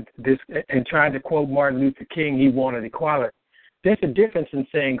 this and trying to quote Martin Luther King, he wanted equality. There's a difference in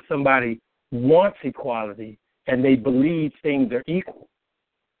saying somebody wants equality and they believe things are equal.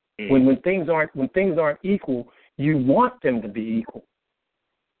 When things aren't equal, you want them to be equal.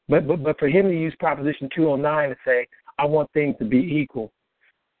 But for him to use Proposition 209 to say, I want things to be equal,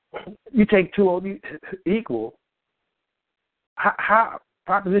 you take equal. How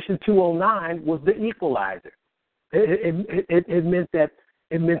Proposition 209 was the equalizer. It meant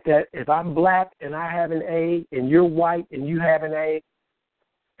that if I'm black and I have an A and you're white and you have an A,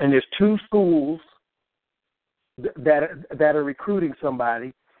 and there's 2 schools that are recruiting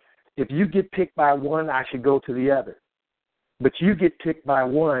somebody, if you get picked by one, I should go to the other. But you get picked by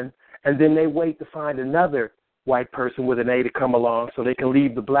one, and then they wait to find another white person with an A to come along so they can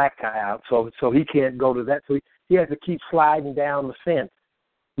leave the black guy out, so he can't go to that. So he has to keep sliding down the fence,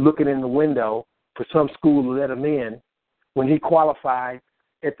 looking in the window for some school to let him in when he qualified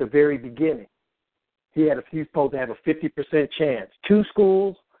at the very beginning. He's supposed to have a 50% chance. 2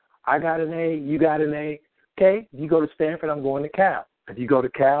 schools, I got an A, you got an A. Okay, you go to Stanford, I'm going to Cal. If you go to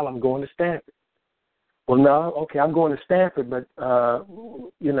Cal, I'm going to Stanford. Well, no, okay, I'm going to Stanford, but,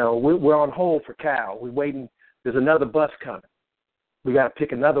 we're on hold for Cal. We're waiting. There's another bus coming. We got to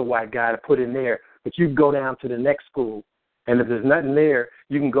pick another white guy to put in there. But you can go down to the next school. And if there's nothing there,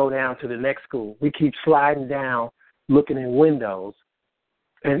 you can go down to the next school. We keep sliding down, looking in windows.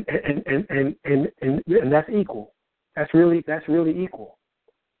 And that's equal. That's really equal.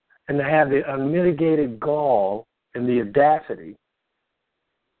 And to have the unmitigated gall and the audacity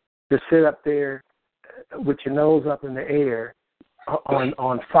to sit up there with your nose up in the air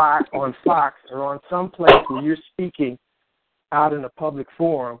on Fox or on some place where you're speaking out in a public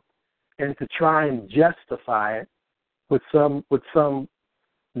forum, and to try and justify it with some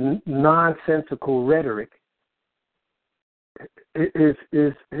nonsensical rhetoric is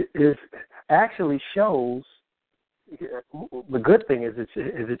actually shows. The good thing is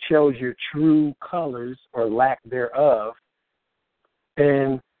it shows your true colors or lack thereof.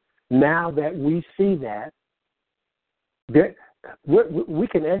 And now that we see that, we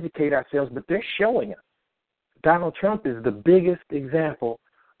can educate ourselves, but they're showing us. Donald Trump is the biggest example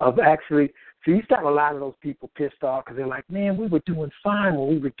of actually. So you got a lot of those people pissed off because they're like, man, we were doing fine when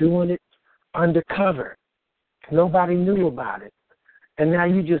we were doing it undercover. Nobody knew about it. And now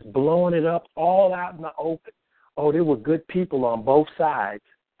you just blowing it up all out in the open. Oh, there were good people on both sides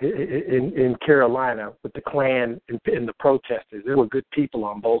in Carolina with the Klan and the protesters. There were good people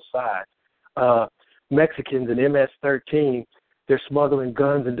on both sides. Mexicans and MS-13, they're smuggling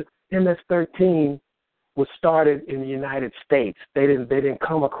guns. And MS-13 was started in the United States. They didn't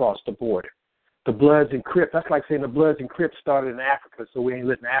come across the border. The Bloods and Crips, that's like saying the Bloods and Crips started in Africa, so we ain't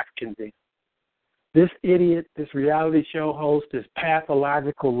letting Africans in. This idiot, this reality show host, this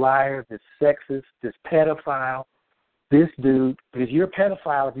pathological liar, this sexist, this pedophile, this dude, because you're a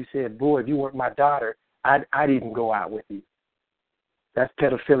pedophile if you said, boy, if you weren't my daughter, I'd even go out with you. That's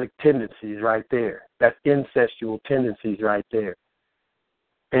pedophilic tendencies right there. That's incestual tendencies right there.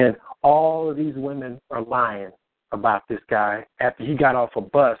 And all of these women are lying about this guy after he got off a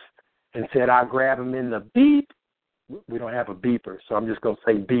bus and said, I'll grab him in the beep. We don't have a beeper, so I'm just going to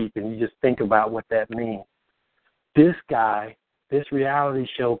say beep, and you just think about what that means. This guy, this reality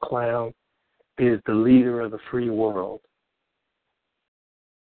show clown, is the leader of the free world.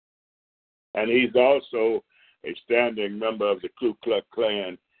 And he's also a standing member of the Ku Klux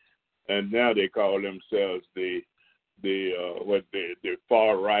Klan, and now they call themselves the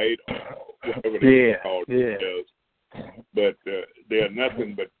far right, or whatever they call themselves. But they are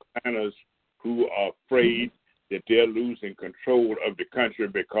nothing but planners who are afraid that they're losing control of the country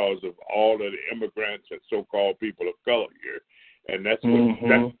because of all of the immigrants and so-called people of color here. And that's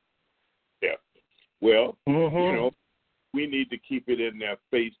what yeah. Well, we need to keep it in their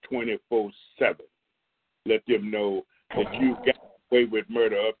face 24/7. Let them know that you've got away with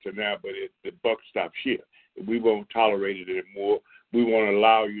murder up to now, but the buck stops here. We won't tolerate it anymore. We won't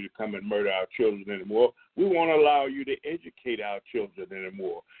allow you to come and murder our children anymore. We won't allow you to educate our children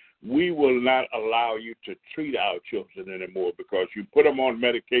anymore. We will not allow you to treat our children anymore because you put them on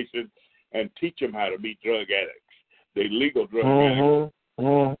medication and teach them how to be drug addicts. They legal drug addicts.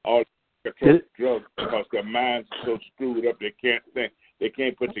 All drugs because their minds are so screwed up they can't think. They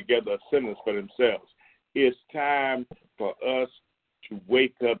can't put together a sentence for themselves. It's time for us to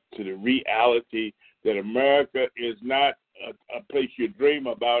wake up to the reality that America is not a place you dream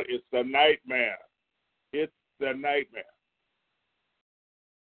about. It's a nightmare. It's a nightmare.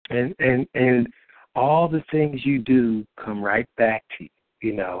 And all the things you do come right back to you.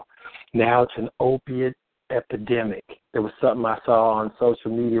 You know, now it's an opiate epidemic. There was something I saw on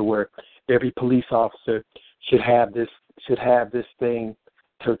social media where every police officer should have this thing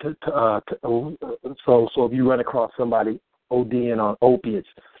so if you run across somebody ODing on opiates,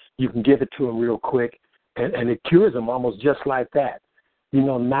 you can give it to them real quick, and it cures them almost just like that. You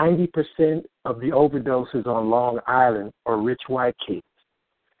know, 90% of the overdoses on Long Island are rich white kids,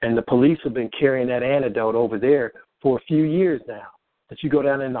 and the police have been carrying that antidote over there for a few years now. But you go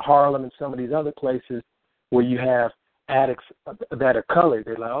down into Harlem and some of these other places where you have addicts that are colored,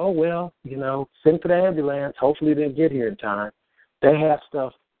 they're like, oh, well, you know, send for the ambulance. Hopefully they'll get here in time. They have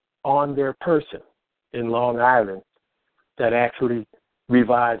stuff on their person in Long Island that actually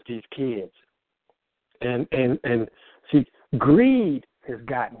revives these kids. And see, greed has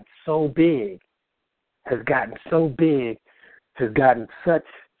gotten so big, it's gotten so deep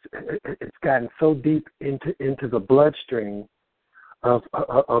into the bloodstream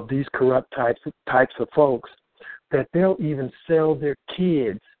of these corrupt types of folks that they'll even sell their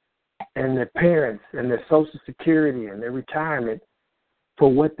kids and their parents and their Social Security and their retirement for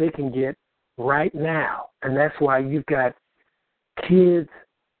what they can get right now. And that's why you've got kids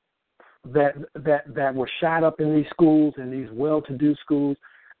that were shot up in these schools, in these well-to-do schools,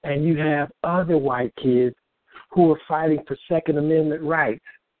 and you have other white kids who are fighting for Second Amendment rights.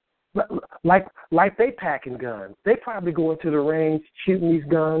 Like they packing guns. They probably go into the range shooting these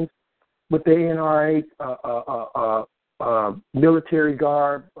guns with their NRA military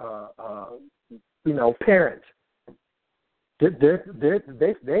garb, parents.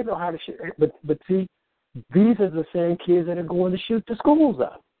 They know how to shoot. But see, these are the same kids that are going to shoot the schools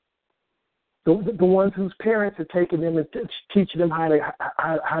up. The ones whose parents are taking them and teaching them how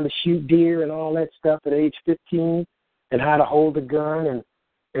to shoot deer and all that stuff at age 15, and how to hold a gun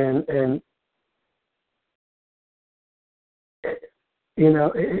and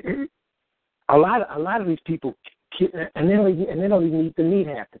a lot of these people, and they don't even need the meat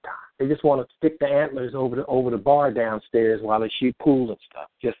half the time. They just want to stick the antlers over the bar downstairs while they shoot pool and stuff,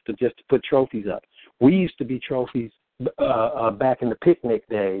 just to put trophies up. We used to be trophies back in the picnic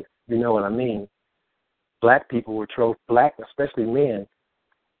days. You know what I mean? Black people were black, especially men.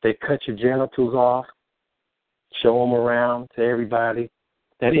 They cut your genitals off. show them around to everybody.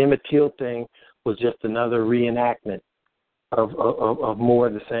 That Emmett Till thing was just another reenactment of more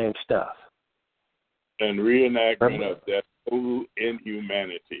of the same stuff. And reenactment of that total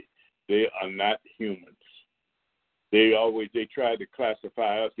inhumanity. They are not humans. They tried to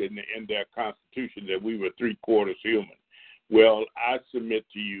classify us in their Constitution that we were 3/4 human. Well, I submit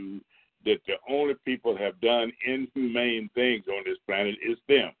to you that the only people that have done inhumane things on this planet is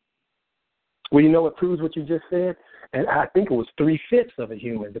them. Well, you know what proves what you just said? And I think it was 3/5 of a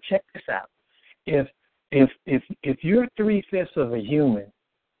human. But check this out: if you're 3/5 of a human,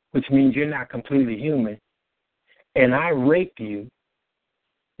 which means you're not completely human, and I rape you,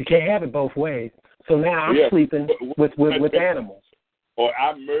 you can't have it both ways. So now I'm sleeping with animals. Or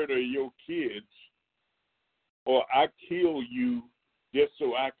I murder your kids, or I kill you just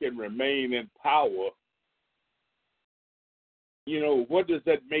so I can remain in power. You know, what does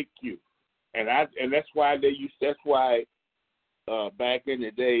that make you? And that's why back in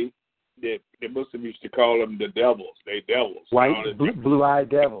the day, the Muslims used to call them the devils. They devils. White, blue-eyed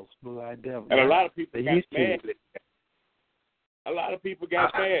devils. Blue-eyed devils. And a lot of people got mad at that. A lot of people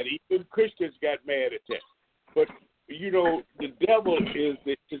got mad. Even Christians got mad at that. But, you know, the devil is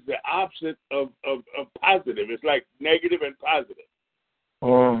the opposite of positive. It's like negative and positive.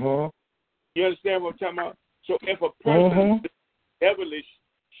 Uh-huh. You understand what I'm talking about? So if a person does devilish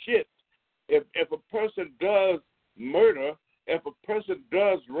shit, if a person does murder, if a person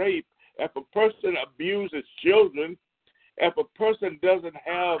does rape, if a person abuses children, if a person doesn't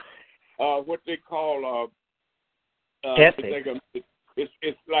have what they call ethics.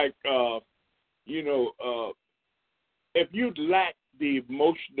 It's like you know, if you lack the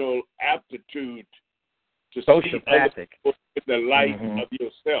emotional aptitude to see others in the light of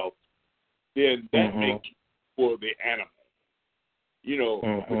yourself, then that makes you for the animal. You know,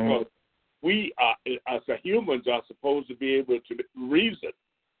 because we are, as humans, are supposed to be able to reason.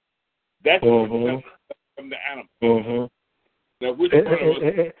 That's from the animal. Now, which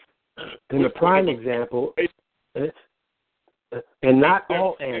in the prime example, and not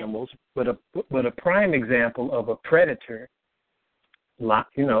all animals, but a prime example of a predator,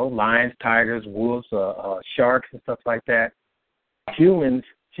 you know, lions, tigers, wolves, sharks, and stuff like that. Humans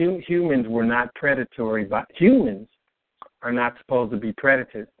were not predatory, but humans are not supposed to be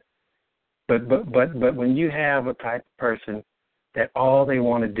predators. But when you have a type of person that all they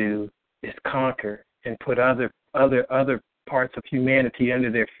want to do is conquer and put other parts of humanity under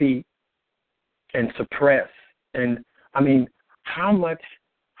their feet and suppress, and I mean, how much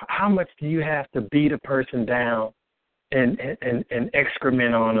do you have to beat a person down and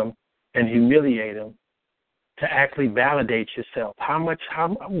excrement on them and humiliate them to actually validate yourself?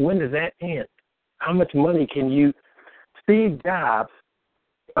 When does that end? How much money can you? Steve Jobs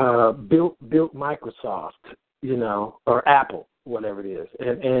built Microsoft, you know, or Apple, whatever it is,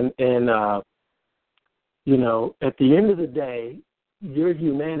 and you know, at the end of the day, your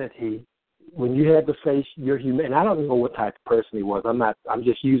humanity, when you had to face your humanity, and I don't know what type of person he was. I'm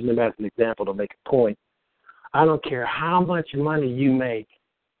just using him as an example to make a point. I don't care how much money you make.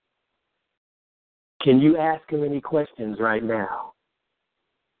 Can you ask him any questions right now?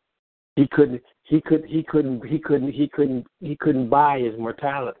 He couldn't buy his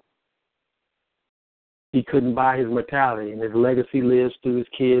mortality. He couldn't buy his mortality, and his legacy lives through his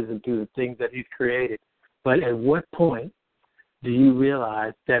kids and through the things that he's created. But at what point do you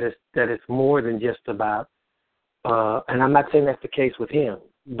realize that it's more than just about? And I'm not saying that's the case with him,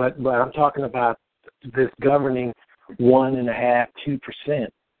 but I'm talking about this governing 1.5%,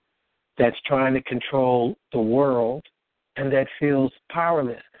 2% that's trying to control the world and that feels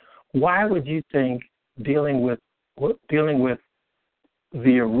powerless. Why would you think dealing with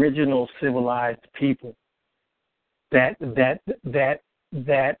the original civilized people that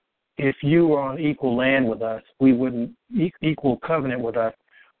if you were on equal land with us, we wouldn't equal covenant with us,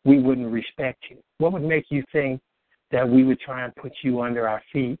 we wouldn't respect you? What would make you think that we would try and put you under our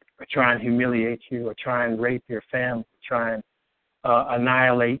feet, or try and humiliate you, or try and rape your family, try and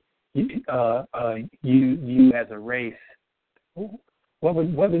annihilate you as a race? What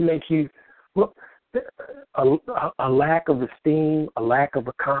would make you? Well, a lack of esteem, a lack of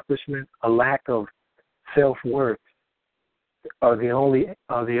accomplishment, a lack of self-worth are the only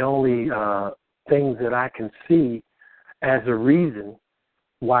things that I can see as a reason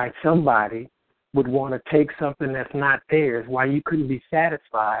why somebody would want to take something that's not theirs, why you couldn't be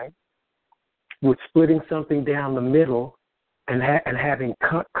satisfied with splitting something down the middle and having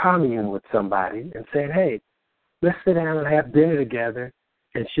commune with somebody and saying, hey, let's sit down and have dinner together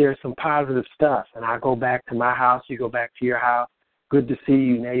and share some positive stuff. And I go back to my house, you go back to your house. Good to see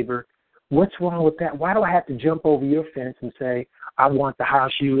you, neighbor. What's wrong with that? Why do I have to jump over your fence and say, I want the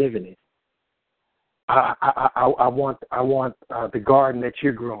house you living in? I want the garden that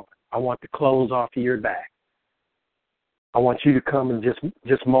you're growing. I want the clothes off of your back. I want you to come and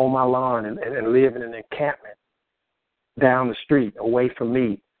just mow my lawn and live in an encampment down the street away from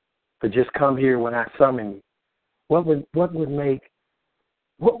me, but just come here when I summon you. What would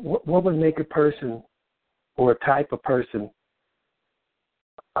make a person or a type of person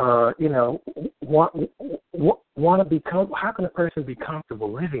want to become? How can a person be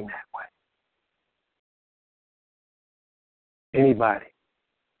comfortable living that way? Anybody?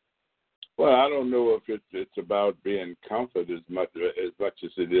 Well, I don't know if it's about being comfort as much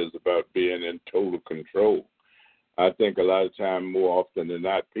as it is about being in total control. I think a lot of time, more often than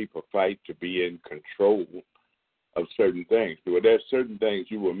not, people fight to be in control of certain things. But there's certain things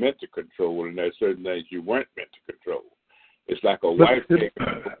you were meant to control, and there's certain things you weren't meant to control. It's like a wife taking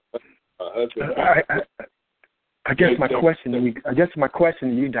a husband. I guess my question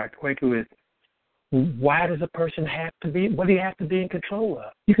to you, Dr. Kwaku, is why does a person have to be? What do you have to be in control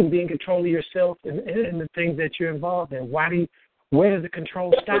of? You can be in control of yourself and the things that you're involved in. Where does the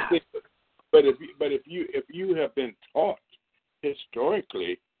control stop? But if you have been taught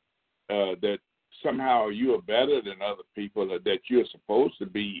historically that somehow you are better than other people, or that you're supposed to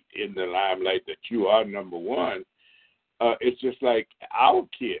be in the limelight, that you are number one, it's just like our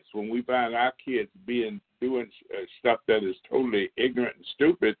kids. When we find our kids doing stuff that is totally ignorant and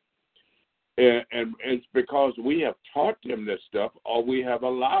stupid, and it's because we have taught them this stuff, or we have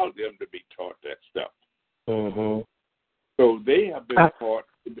allowed them to be taught that stuff. Mm-hmm. So they have been taught.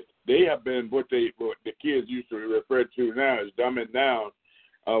 They have been what the kids used to refer to now as dumbing down.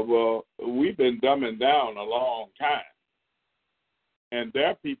 Well, we've been dumbing down a long time, and there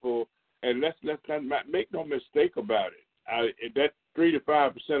are people. And let's make no mistake about it. That 3 to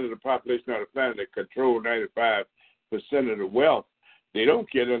 5% of the population of the planet that control 95% of the wealth, they don't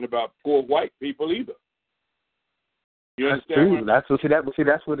care nothing about poor white people either. You understand? That's true.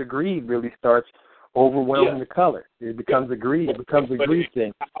 That's where the greed really starts overwhelming the color. It becomes a greed. It becomes a greed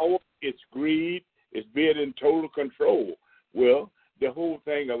thing. It's greed. It's being in total control. Well, the whole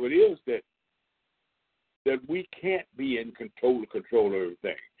thing of it is that we can't be in total control of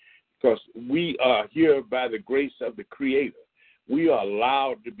everything, because we are here by the grace of the Creator. We are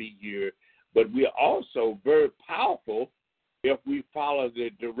allowed to be here, but we are also very powerful if we follow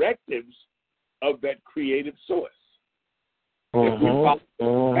the directives of that creative source. If we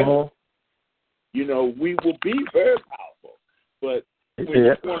follow, we will be very powerful. But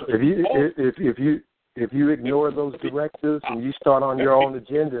if you ignore those directives and you start on your own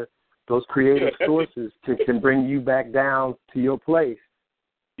agenda, those creative sources can bring you back down to your place.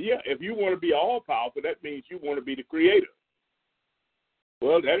 Yeah, if you want to be all powerful, that means you want to be the creator.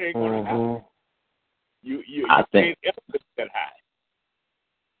 Well, that ain't going to happen. You can't ever that high.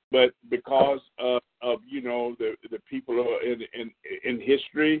 But because of the people in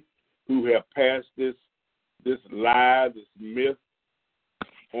history who have passed this lie, this myth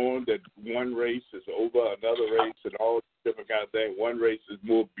on that one race is over another race and all different kind of thing. One race is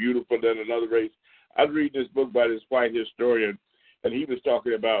more beautiful than another race. I was reading this book by this white historian, and he was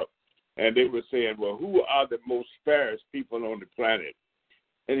talking about, and they were saying, well, who are the most fairest people on the planet?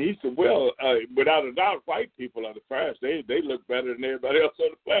 And he said, well, without a doubt, white people are the fairest. They look better than everybody else on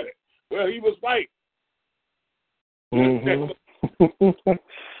the planet. Well, he was white. Mm-hmm.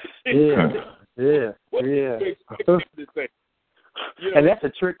 And that's a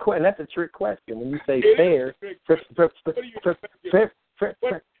trick question. When you say fair,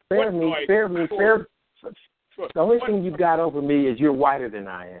 fair means fair. The only thing you've got over me is you're whiter than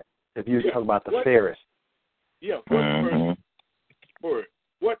I am. If you talk about the fairest. Yeah.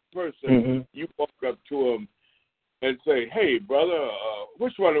 What person you walk up to him and say, "Hey, brother,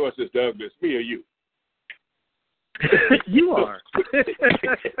 which one of us is Douglas, me or you?" You are. What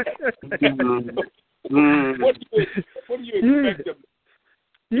do you expect of?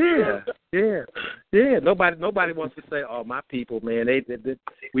 Yeah. Nobody wants to say, "Oh, my people, man, they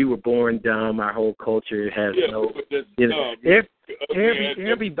we were born dumb. Our whole culture has no."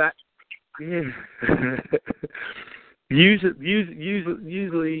 Everybody. Yeah.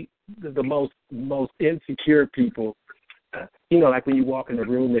 Usually the most insecure people, like when you walk in the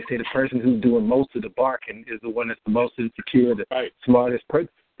room, they say the person who's doing most of the barking is the one that's the most insecure, the smartest person,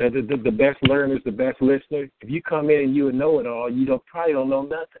 the best learners, the best listener. If you come in and you a know-it-all, you probably don't know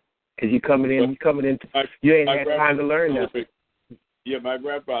nothing, because you ain't had time to learn nothing. Yeah, my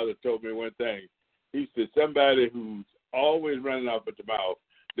grandfather told me one thing. He said, somebody who's always running off at the mouth,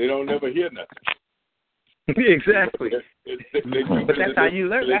 they don't never hear nothing. Exactly. But that's how you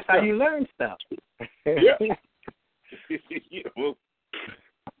learn. That's how you learn stuff. Yeah.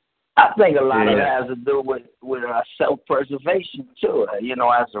 I think a lot of it has to do with self-preservation too. You know,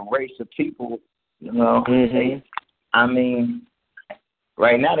 as a race of people, you know, I mean,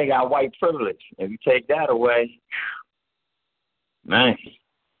 right now they got white privilege. If you take that away, man,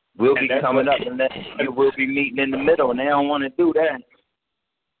 we'll be coming up and we'll be meeting in the middle, and they don't want to do that.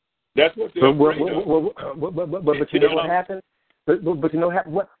 That's what they're but you know what happens? But you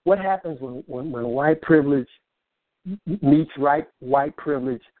know what happens when white privilege meets white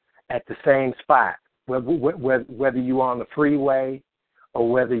privilege at the same spot, whether you on the freeway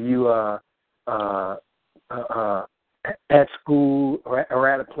or whether you at school or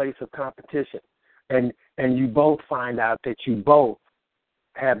at a place of competition, and you both find out that you both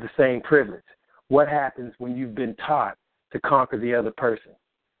have the same privilege. What happens when you've been taught to conquer the other person?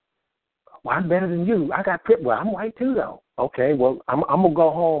 Well, I'm better than you. I got privilege. Well, I'm white too, though. Okay, well, I'm gonna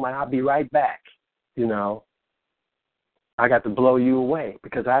go home and I'll be right back. You know, I got to blow you away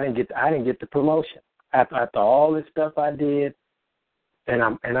because I didn't get the promotion after all this stuff I did, and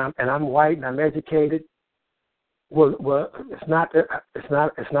I'm white and I'm educated. Well, it's not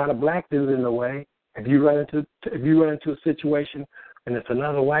a black dude in the way. If you run into a situation and it's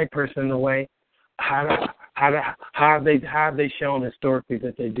another white person in the way, how have they shown historically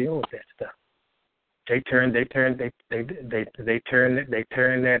that they deal with that stuff? They turn that.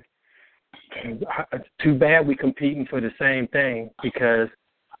 Too bad we competing for the same thing, because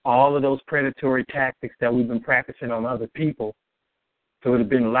all of those predatory tactics that we've been practicing on other people. So it would have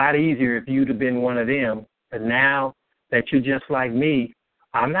been a lot easier if you'd have been one of them. But now that you're just like me,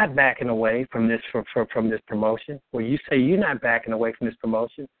 I'm not backing away from this from this promotion. Well, you say you're not backing away from this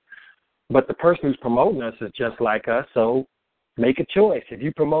promotion, but the person who's promoting us is just like us. So make a choice. If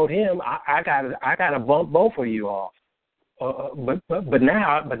you promote him, I gotta bump both of you off. But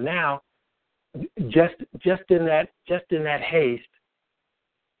now, just in that haste,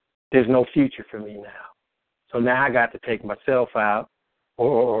 there's no future for me now. So now I got to take myself out,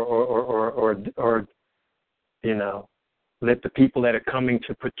 or you know, let the people that are coming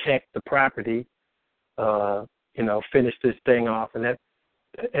to protect the property, you know, finish this thing off.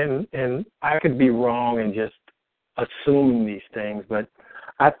 And I could be wrong in just assuming these things, but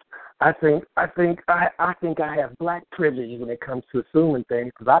I think I have black privilege when it comes to assuming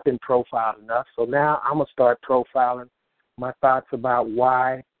things, because I've been profiled enough. So now I'm gonna start profiling my thoughts about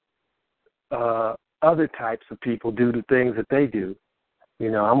why other types of people do the things that they do. You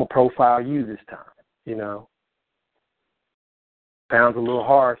know, I'm gonna profile you this time. You know, sounds a little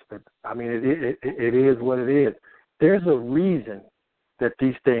harsh, but I mean it is what it is. There's a reason that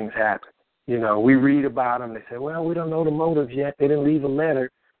these things happen. You know, we read about them. They say, well, we don't know the motives yet. They didn't leave a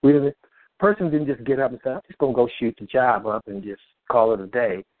letter. Person didn't just get up and say, I'm just going to go shoot the job up and just call it a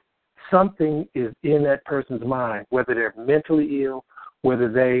day. Something is in that person's mind, whether they're mentally ill,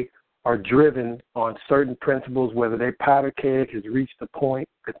 whether they are driven on certain principles, whether their powder keg has reached a point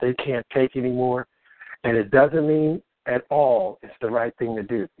that they can't take anymore. And it doesn't mean at all it's the right thing to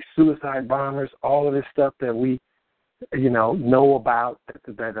do. Suicide bombers, all of this stuff that we know about,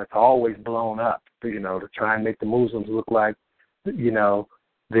 that's always blown up, you know, to try and make the Muslims look like, you know,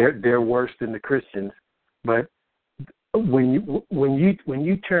 they're worse than the Christians. But when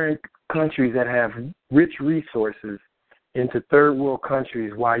you turn countries that have rich resources into third world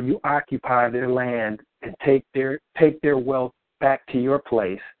countries while you occupy their land and take their wealth back to your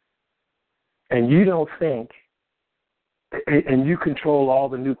place, and you don't think, and you control all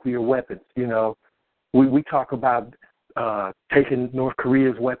the nuclear weapons, you know, we talk about taking North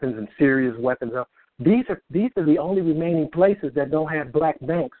Korea's weapons and Syria's weapons up. These are the only remaining places that don't have black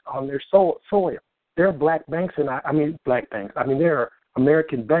banks on their soil. There are black banks there are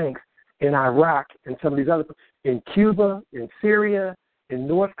American banks in Iraq and some of these other, in Cuba, in Syria, in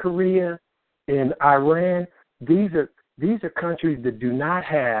North Korea, in Iran. These are countries that do not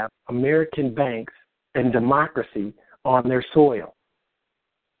have American banks and democracy on their soil.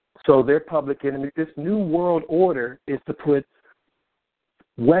 So they're public enemy. This new world order is to put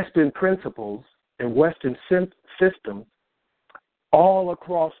Western principles and Western systems all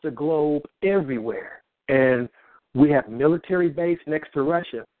across the globe, everywhere. And we have military base next to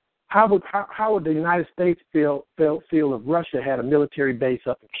Russia. How would the United States feel if Russia had a military base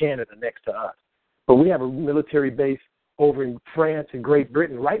up in Canada next to us? But we have a military base over in France and Great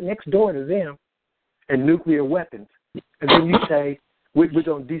Britain right next door to them, and nuclear weapons. And then you say, we're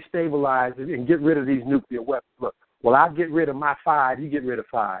going to destabilize it and get rid of these nuclear weapons. Look, well, I'll get rid of my 5, you get rid of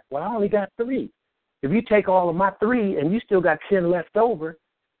 5. Well, I only got 3. If you take all of my 3 and you still got 10 left over,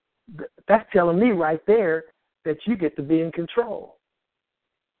 that's telling me right there that you get to be in control.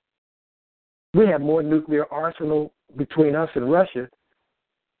 We have more nuclear arsenal between us and Russia,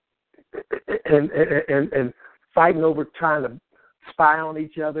 and fighting over trying to spy on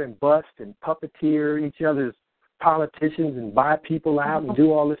each other and bust and puppeteer each other's politicians and buy people out and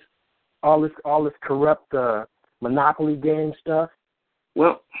do all this corrupt monopoly game stuff.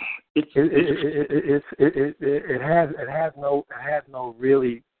 Well, it has no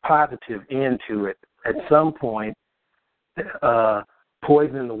really positive end to it. At some point,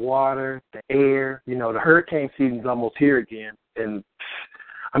 poison in the water, the air. The hurricane season's almost here again, and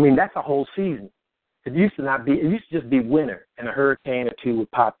I mean that's a whole season. It used to just be winter, and a hurricane or two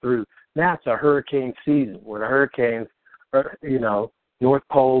would pop through. Now it's a hurricane season where the hurricanes, North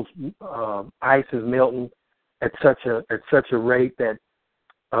Pole's ice is melting at such a rate that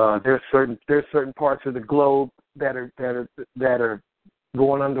there's certain parts of the globe that are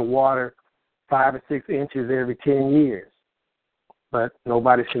going underwater 5 or 6 inches every 10 years. But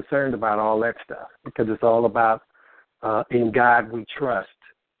nobody's concerned about all that stuff because it's all about in God we trust,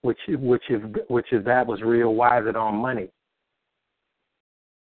 which if that was real, why is it on money?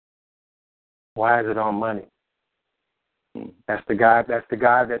 Why is it on money? That's the God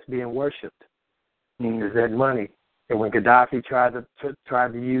that's being worshipped. Is that money? And when Gaddafi tried to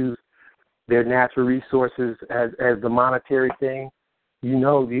use their natural resources as the monetary thing, you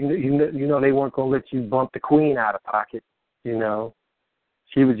know they weren't going to let you bump the Queen out of pocket. She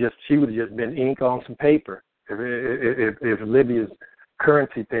would have just been ink on some paper if Libya's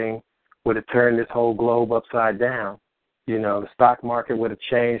currency thing would have turned this whole globe upside down. The stock market would have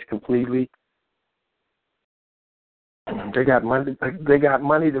changed completely. They got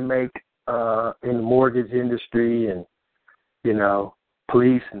money to make in the mortgage industry and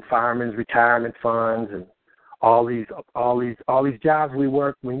police and firemen's retirement funds and all these jobs we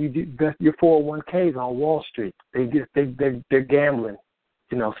work. When you do your 401ks on Wall Street, they're gambling,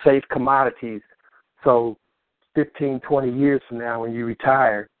 safe commodities. So 15, 20 years from now, when you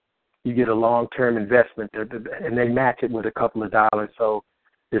retire, you get a long-term investment, and they match it with a couple of dollars. So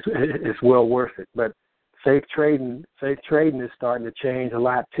it's well worth it. But safe trading is starting to change a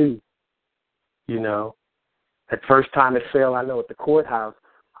lot too. That first time it fell, I know at the courthouse,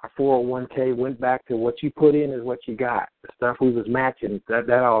 our 401k went back to what you put in is what you got. The stuff we was matching, that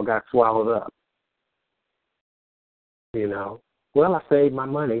all got swallowed up. Well, I saved my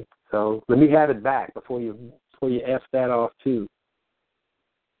money, so let me have it back before you F that off too.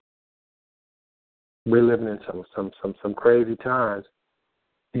 We're living in some crazy times.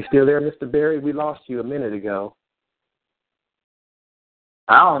 You still there, Mr. Berry? We lost you a minute ago.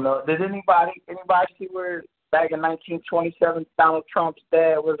 I don't know. Did anybody see where back in 1927 Donald Trump's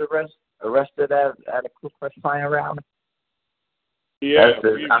dad was arrested at a Ku Klux Klan rally? Yeah.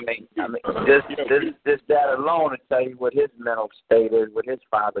 This dad alone to tell you what his mental state is, what his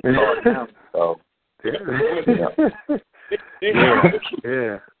father taught him. So.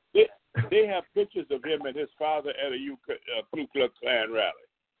 They have pictures of him and his father at a Ku Klux Klan rally.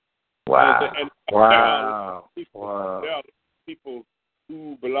 Wow. Wow. There are people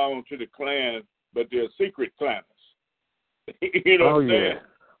who belong to the Klan, but they're secret Klanners. You know what I'm saying?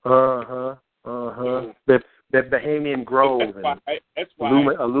 The Bahamian Grove that's why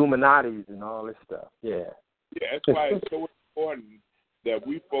Illuminatis and all this stuff. Yeah. Yeah, that's why it's so important that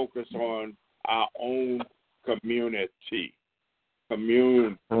we focus on our own community. Our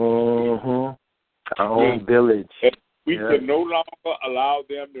own village. We can no longer allow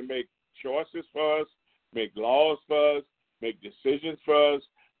them to make choices for us, make laws for us, make decisions for us,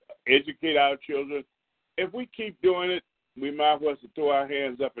 educate our children. If we keep doing it, we might as well throw our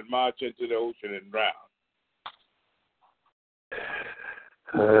hands up and march into the ocean and drown.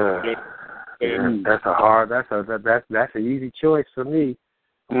 That's an easy choice for me.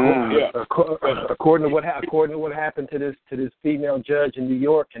 According to what happened to this female judge in New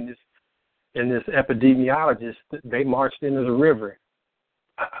York and this epidemiologist, they marched into the river.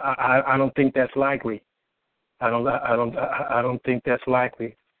 I don't think that's likely. I don't think that's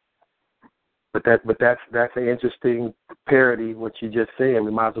likely. But that's an interesting parody. What you just said.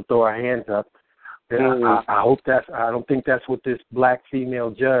 We might as well throw our hands up. I hope that's. I don't think that's what this black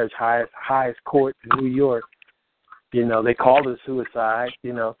female judge, highest court in New York. They called it suicide.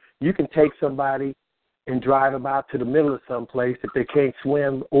 You can take somebody and drive them out to the middle of some place if they can't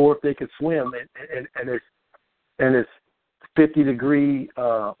swim, or if they can swim, and it's 50-degree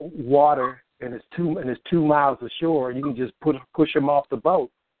water, and it's 2 miles ashore, and you can just push them off the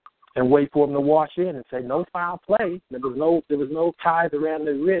boat and wait for them to wash in and say no foul play. There was no ties around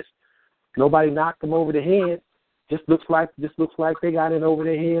their wrist. Nobody knocked them over the head. Just looks like they got it over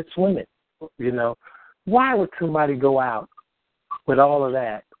their head swimming. Why would somebody go out with all of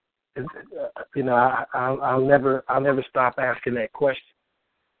that? I'll never stop asking that question.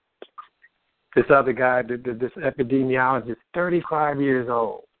 This other guy, this epidemiologist, 35 years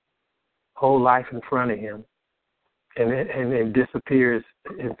old, whole life in front of him, and it disappears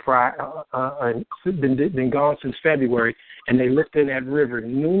and been gone since February, and they looked in that river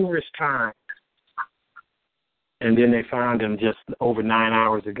numerous times, and then they found him just over 9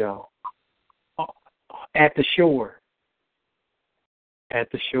 hours ago at the shore.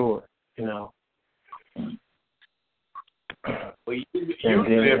 Well,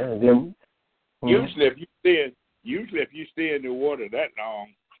 usually if you stay in the water that long,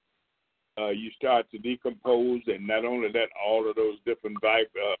 you start to decompose, and not only that, all of those different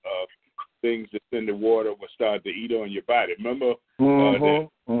things that's in the water will start to eat on your body. Remember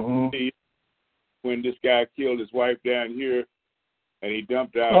when this guy killed his wife down here, and he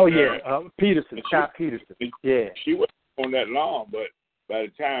dumped out. Oh yeah, Peterson, Scott Peterson. Yeah, she wasn't on that long, but by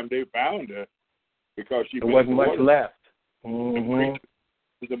the time they found her, because she there wasn't much left. There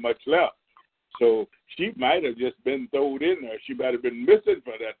wasn't much left. So she might have just been thrown in there. She might have been missing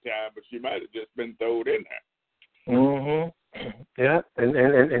for that time, but she might have just been thrown in there. Yeah,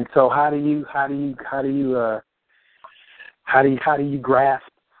 and so how do you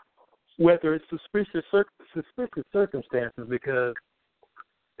grasp whether it's suspicious circumstances? Because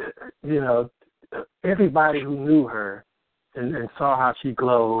everybody who knew her and saw how she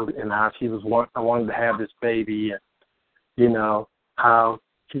glowed and how she was wanted to have this baby, and how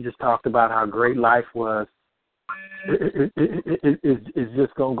she just talked about how great life was. It's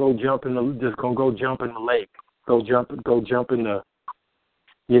just gonna go jump in the lake, go jump in the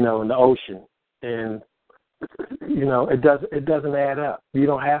in the ocean, and it doesn't add up. You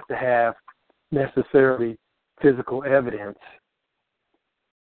don't have to have necessarily physical evidence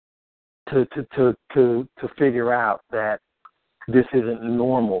to figure out that this isn't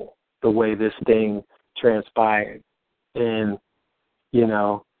normal the way this thing transpired. And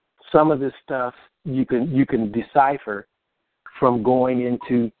some of this stuff you can decipher from going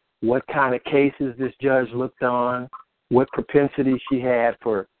into what kind of cases this judge looked on, what propensity she had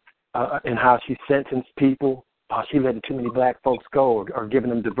for, and how she sentenced people. She letting too many black folks go, or giving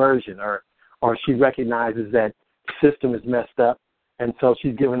them diversion, or she recognizes that the system is messed up, and so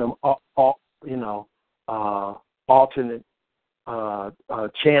she's giving them alternate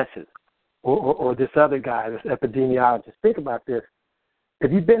chances. Or this other guy, this epidemiologist. Think about this.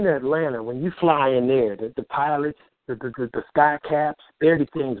 If you've been to Atlanta, when you fly in there, the pilots, the sky caps,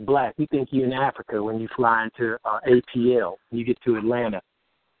 everything's black. You think you're in Africa when you fly into ATL, when you get to Atlanta.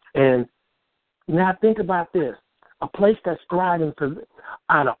 And now think about this. A place that's thriving,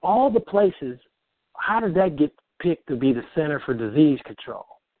 out of all the places, how did that get picked to be the Center for Disease Control?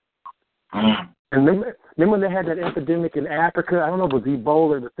 And remember when they had that epidemic in Africa? I don't know if it was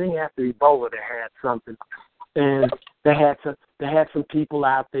Ebola. The thing after Ebola, they had something. And they had some people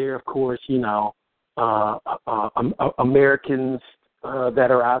out there, of course, Americans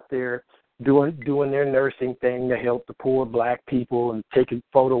that are out there doing their nursing thing to help the poor black people and taking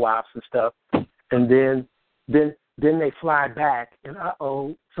photo ops and stuff. And then they fly back, and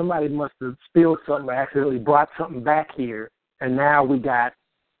somebody must have spilled something or accidentally brought something back here, and now we got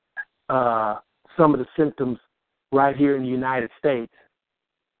some of the symptoms right here in the United States.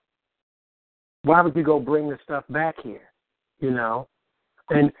 Why would you go bring the stuff back here,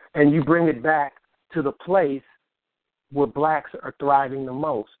 And you bring it back to the place where blacks are thriving the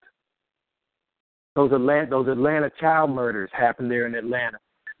most. Those Atlanta child murders happen there in Atlanta.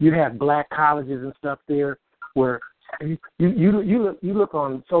 You have black colleges and stuff there where you look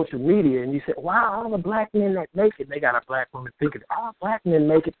on social media and you say, wow, all the black men that make it, they got a black woman thinking, all black men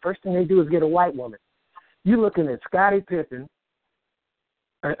make it, first thing they do is get a white woman. You're looking at Scottie Pippen,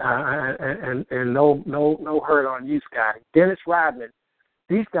 and no hurt on you, Scotty. Dennis Rodman.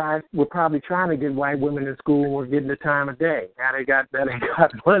 These guys were probably trying to get white women in school and were getting the time of day. Now they got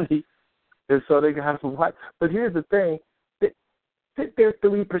money, and so they got some white. But here's the thing: they're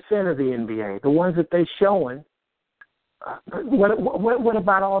 3% of the NBA. The ones that they showing. What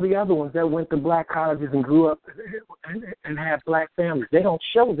about all the other ones that went to black colleges and grew up and have black families? They don't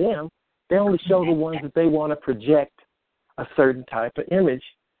show them. They only show the ones that they want to project a certain type of image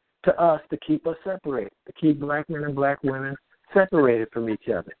to us to keep us separated, to keep black men and black women separated from each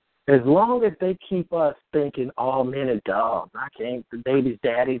other. As long as they keep us thinking all men are dogs, I can't, the baby's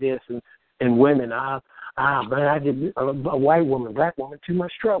daddy this, and women, man, I get a white woman, black woman, too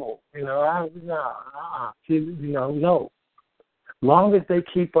much trouble. No. Long as they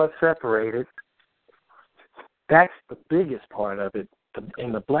keep us separated, That's the biggest part of it.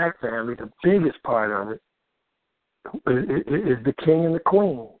 In the black family, the biggest part of it is the king and the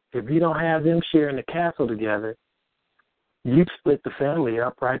queen. If you don't have them sharing the castle together, you've split the family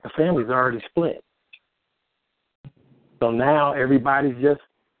up, right? The family's already split. So now everybody's just,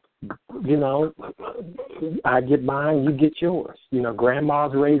 you know, I get mine, you get yours. You know,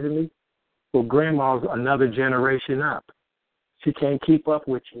 grandma's raising me. Well, grandma's another generation up. She can't keep up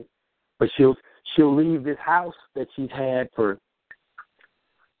with you. But she'll leave this house that she's had for,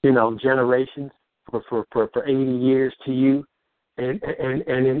 you know, generations, for 80 years to you, and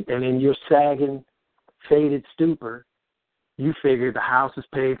in your sagging, faded stupor, you figure the house is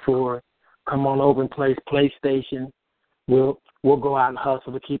paid for. Come on over and play PlayStation. We'll go out and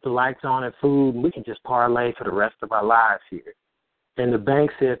hustle to keep the lights on and food, and we can just parlay for the rest of our lives here. And the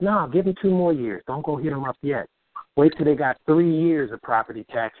bank says, no, give them 2 more years. Don't go hit them up yet. Wait till they got 3 years of property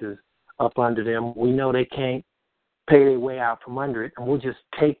taxes up under them. We know they can't pay their way out from under it, and we'll just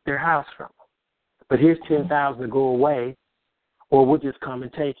take their house from them. But here's $10,000 to go away, or we'll just come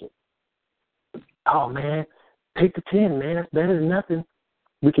and take it. Oh man, take the 10, man. That's better than nothing.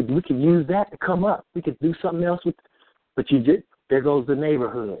 We could use that to come up. We could do something else with. But there goes the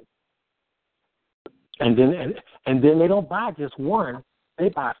neighborhood. And then they don't buy just one. They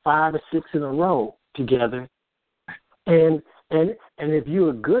buy 5 or 6 in a row together. And if you're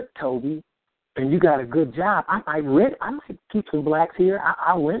a good Toby and you got a good job, I might keep some blacks here.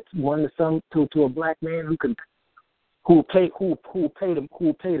 I'll rent one to a black man who will pay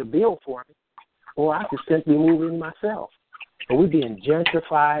the bill for me, or I could simply move in myself. But we're being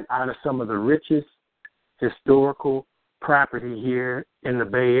gentrified out of some of the richest historical property here in the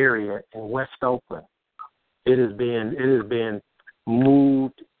Bay Area in West Oakland. It has been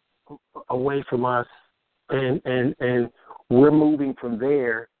moved away from us, and we're moving from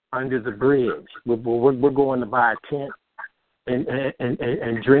there under the bridge. We're going to buy a tent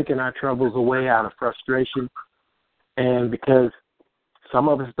and drinking our troubles away out of frustration, and because some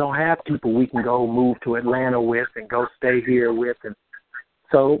of us don't have people we can go move to Atlanta with and go stay here with, and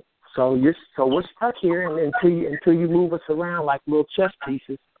so we're stuck here, and until you move us around like little chess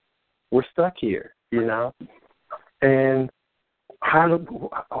pieces, we're stuck here, you know. And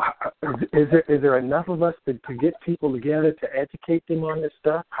is there enough of us to get people together to educate them on this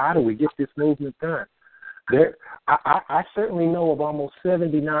stuff? How do we get this movement done? I certainly know of almost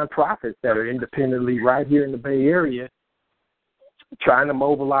 70 nonprofits that are independently right here in the Bay Area trying to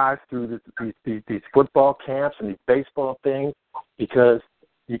mobilize through these football camps and these baseball things, because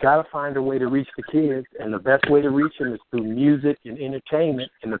you got to find a way to reach the kids, and the best way to reach them is through music and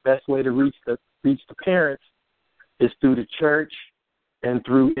entertainment, and the best way to reach the parents is through the church and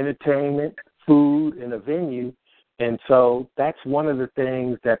through entertainment, food, and a venue. And so that's one of the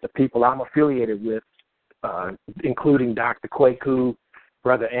things that the people I'm affiliated with, including Dr. Kwaku,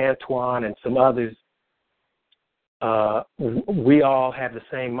 Brother Antoine, and some others, we all have the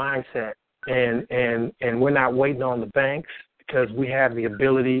same mindset, and we're not waiting on the banks, because we have the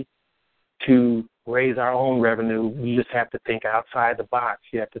ability to raise our own revenue. You just have to think outside the box.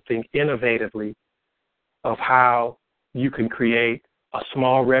 You have to think innovatively of how you can create a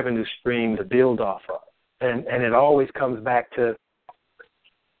small revenue stream to build off of. And it always comes back to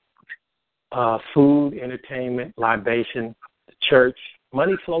food, entertainment, libation, the church.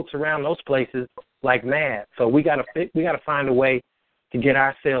 Money floats around those places like mad. So we got to find a way to get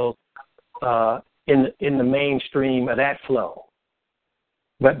ourselves in the mainstream of that flow.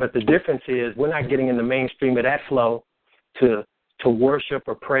 But the difference is we're not getting in the mainstream of that flow to worship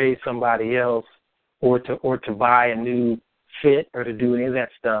or praise somebody else, or to buy a new fit, or to do any of that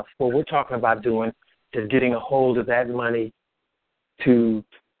stuff. What we're talking about doing is getting a hold of that money to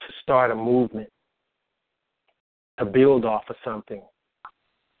start a movement, to build off of something.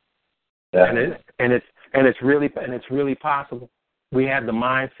 Yeah. And it's really possible. We have the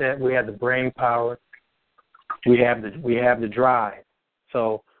mindset, we have the brain power, we have the drive.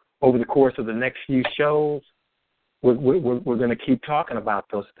 So over the course of the next few shows, we're going to keep talking about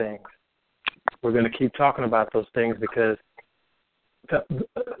those things. We're going to keep talking about those things because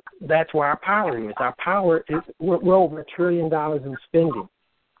that's where our power is. Our power is we're over $1 trillion in spending.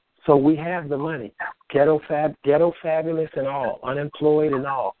 So we have the money, ghetto fabulous and all, unemployed and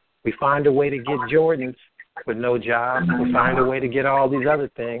all. We find a way to get Jordans with no job. We find a way to get all these other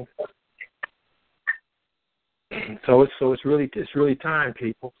things. So it's really time,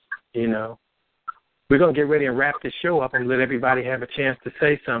 people. You know, we're gonna get ready and wrap this show up and let everybody have a chance to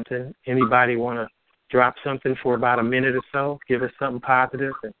say something. Anybody want to drop something for about a minute or so? Give us something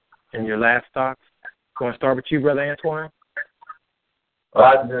positive and your last thoughts. Want to start with you, Brother Antoine? Well,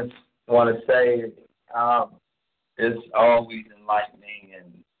 I just want to say it's always enlightening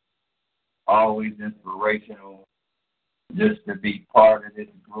and always inspirational just to be part of this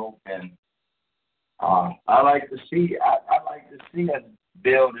group. And I like to see us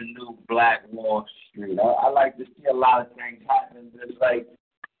build a new Black Wall Street. I like to see a lot of things happen, just like,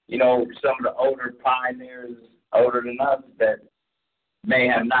 you know, some of the older pioneers, older than us, that may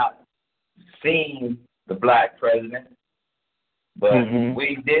have not seen the Black president, but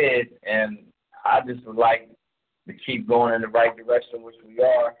we did, and I just would like to keep going in the right direction, which we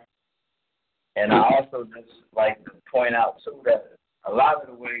are. And I also just like to point out too that a lot of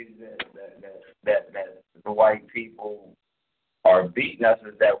the ways that the white people are beating us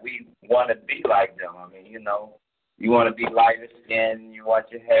is that we want to be like them. I mean, you know, you want to be lighter skinned, you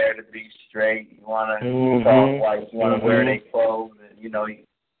want your hair to be straight, you want to talk white, you want to wear their clothes, and you know.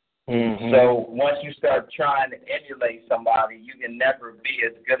 So once you start trying to emulate somebody, you can never be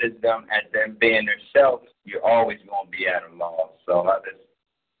as good as them at them being themselves. You're always going to be at a loss. So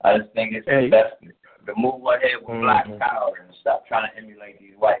I just think it's the best to move ahead with Black power and stop trying to emulate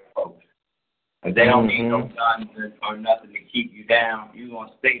these white folks. If they don't need no guns or nothing to keep you down, you're going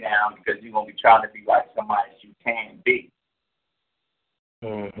to stay down because you're going to be trying to be like somebody that you can be.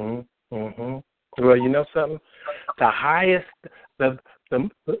 Well, you know something? The highest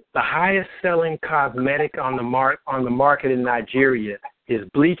selling cosmetic on the market in Nigeria is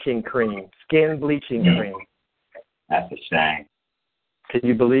bleaching cream, skin bleaching cream. That's a shame. Can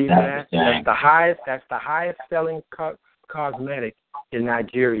you believe that? That's the highest selling cosmetic in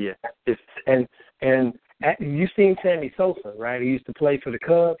Nigeria. And you've seen Sammy Sosa, right? He used to play for the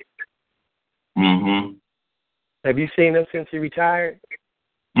Cubs. Have you seen him since he retired?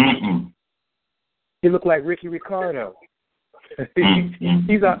 He looked like Ricky Ricardo.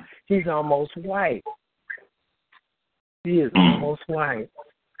 He's almost white. He is almost white.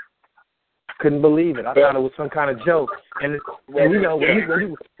 Couldn't believe it. I thought it was some kind of joke. And you know, when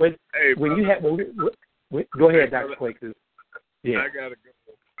you have go ahead, Dr. Quakes. Yeah. I gotta go,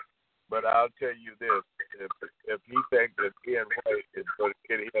 but I'll tell you this: if you think that being white is going to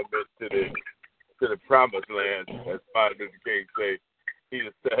get him to the promised land, as Martin Luther King say, he's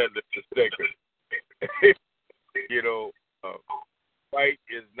a standard mistaken. You know, white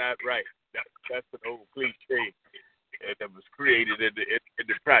is not right. That's an old cliche, and it was created in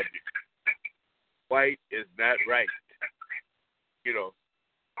the project. White is not right. You know,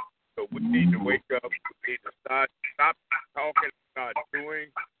 so we need to wake up. We need to stop talking, start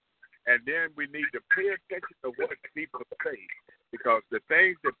doing, and then we need to pay attention to what people say, because the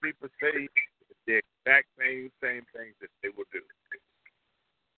things that people say is the exact same things that they will do.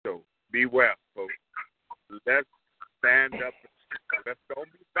 So beware, folks. Let's stand up. Let's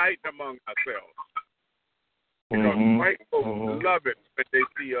don't be fighting among ourselves. Because white folks love it when they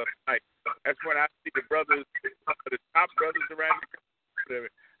see us fight. That's when I see the brothers, the top brothers around the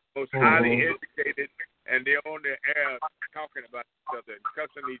most highly educated, and they're on the air talking about each other and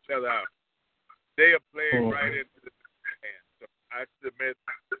cussing each other out. They are playing right into the hand. So I submit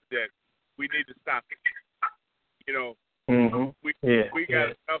that we need to stop it. You know, we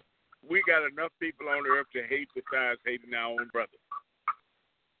got enough people on earth to hate besides hating our own brothers.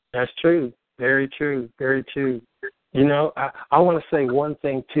 That's true. Very true. Very true. You know, I want to say one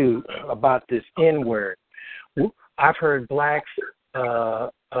thing, too, about this N-word. I've heard blacks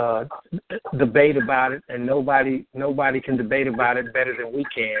debate about it, and nobody can debate about it better than we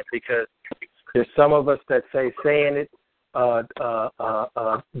can, because there's some of us that say saying it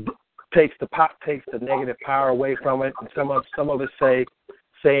takes the negative power away from it, and some of us say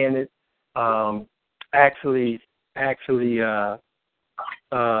saying it actually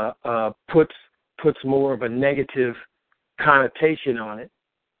puts more of a negative connotation on it.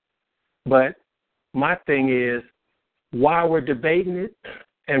 But my thing is, while we're debating it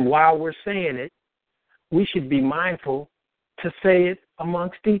and while we're saying it, we should be mindful to say it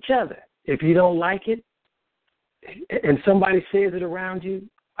amongst each other. If you don't like it and somebody says it around you,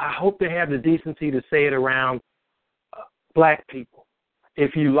 I hope they have the decency to say it around black people.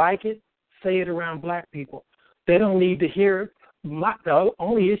 If you like it, say it around black people. They don't need to hear it. The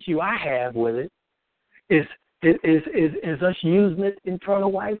only issue I have with it is us using it in front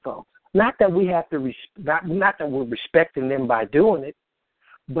of white folks. Not that we have to, not that we're respecting them by doing it,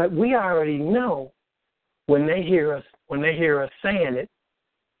 but we already know when they hear us saying it,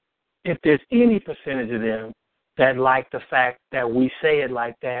 if there's any percentage of them that like the fact that we say it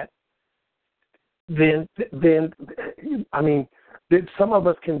like that, then I mean, some of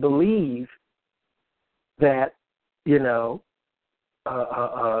us can believe that, you know,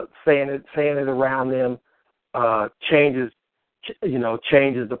 saying it around them changes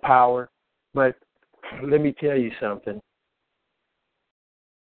the power. But let me tell you something.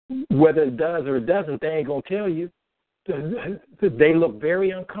 Whether it does or it doesn't, they ain't going to tell you. They look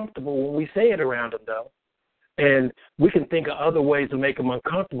very uncomfortable when we say it around them, though. And we can think of other ways to make them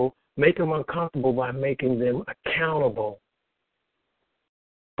uncomfortable. Make them uncomfortable by making them accountable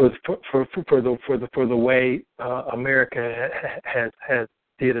for the way America has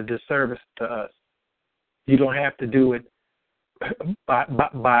did a disservice to us. You don't have to do it by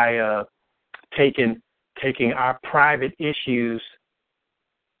taking our private issues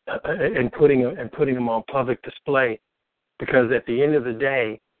and putting them on public display, because at the end of the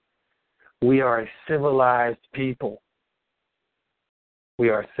day, we are a civilized people. We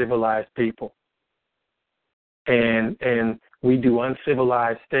are civilized people, and we do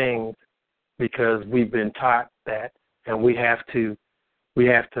uncivilized things because we've been taught that, and we have to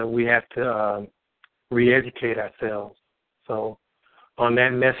re-educate ourselves. So, on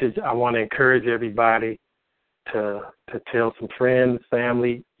that message, I want to encourage everybody to tell some friends,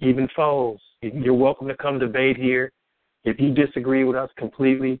 family, even foes. You're welcome to come debate here. If you disagree with us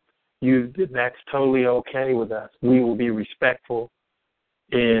completely, that's totally okay with us. We will be respectful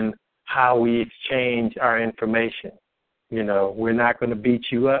in how we exchange our information. You know, we're not going to beat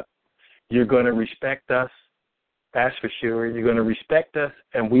you up. You're going to respect us. That's for sure. You're going to respect us,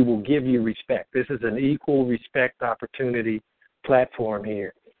 and we will give you respect. This is an equal respect opportunity platform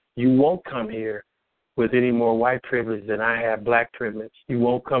here. You won't come here with any more white privilege than I have black privilege. You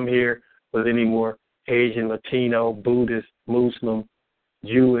won't come here with any more Asian, Latino, Buddhist, Muslim,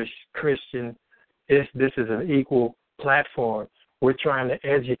 Jewish, Christian. This is an equal platform. We're trying to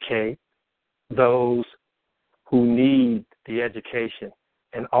educate those who need the education,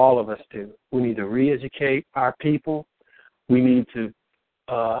 and all of us do. We need to re-educate our people. We need to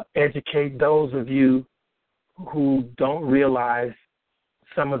educate those of you who don't realize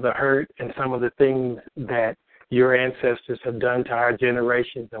some of the hurt and some of the things that your ancestors have done to our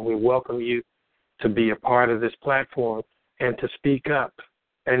generations, and we welcome you to be a part of this platform and to speak up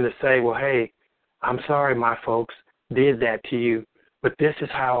and to say, well, hey, I'm sorry my folks did that to you, but this is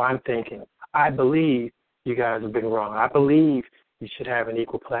how I'm thinking. I believe you guys have been wrong. I believe you should have an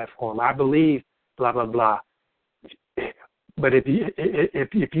equal platform. I believe blah, blah, blah. But if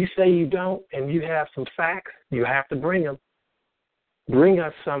you say you don't and you have some facts, you have to bring them. Bring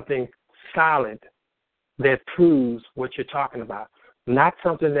us something solid that proves what you're talking about. Not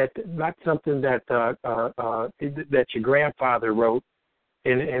something that your grandfather wrote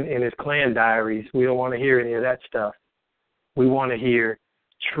in his clan diaries. We don't want to hear any of that stuff. We want to hear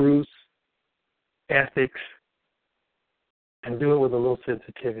truth, ethics, and do it with a little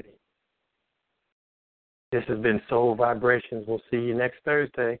sensitivity. This has been Soul Vibrations. We'll see you next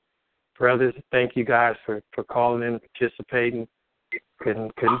Thursday. Brothers, thank you guys for calling in and participating.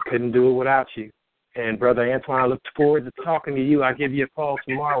 Couldn't do it without you. And Brother Antoine, I look forward to talking to you. I'll give you a call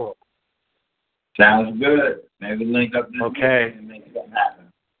tomorrow. Sounds good. Maybe link up this okay. and make something happen.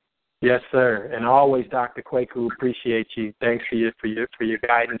 Yes, sir. And always, Dr. Kwaku, appreciate you. Thanks for your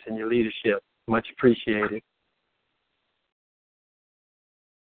guidance and your leadership. Much appreciated.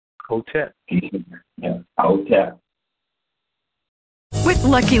 Hotep. Yeah, Hotep. With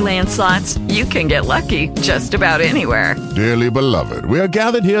Lucky Land Slots, you can get lucky just about anywhere. Dearly beloved, we are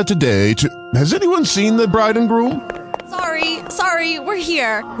gathered here today to... Has anyone seen the bride and groom? Sorry, we're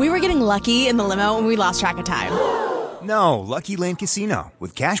here. We were getting lucky in the limo and we lost track of time. No, Lucky Land Casino,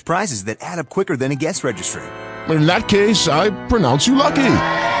 with cash prizes that add up quicker than a guest registry. In that case, I pronounce you lucky.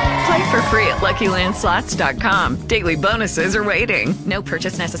 Play for free at LuckyLandSlots.com. Daily bonuses are waiting. No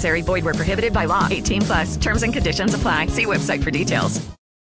purchase necessary. Void where prohibited by law. 18+. Terms and conditions apply. See website for details.